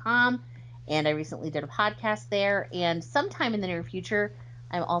fthismovie.com. and I recently did a podcast there. And sometime in the near future,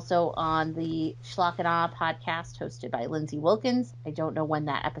 I'm also on the Schlock and Awe podcast hosted by Lindsay Wilkins. I don't know when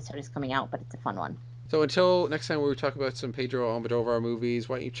that episode is coming out, but it's a fun one. So until next time, where we talk about some Pedro Almodovar movies,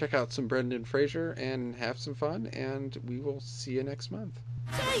 why don't you check out some Brendan Fraser and have some fun, and we will see you next month.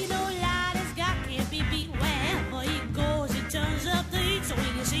 So you know Lottie Scott can't be beat wherever he goes. He turns up the heat, so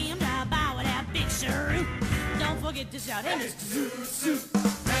when you see him drive by with that big shirt, don't forget to shout, "Hey, Mr. Zoo!"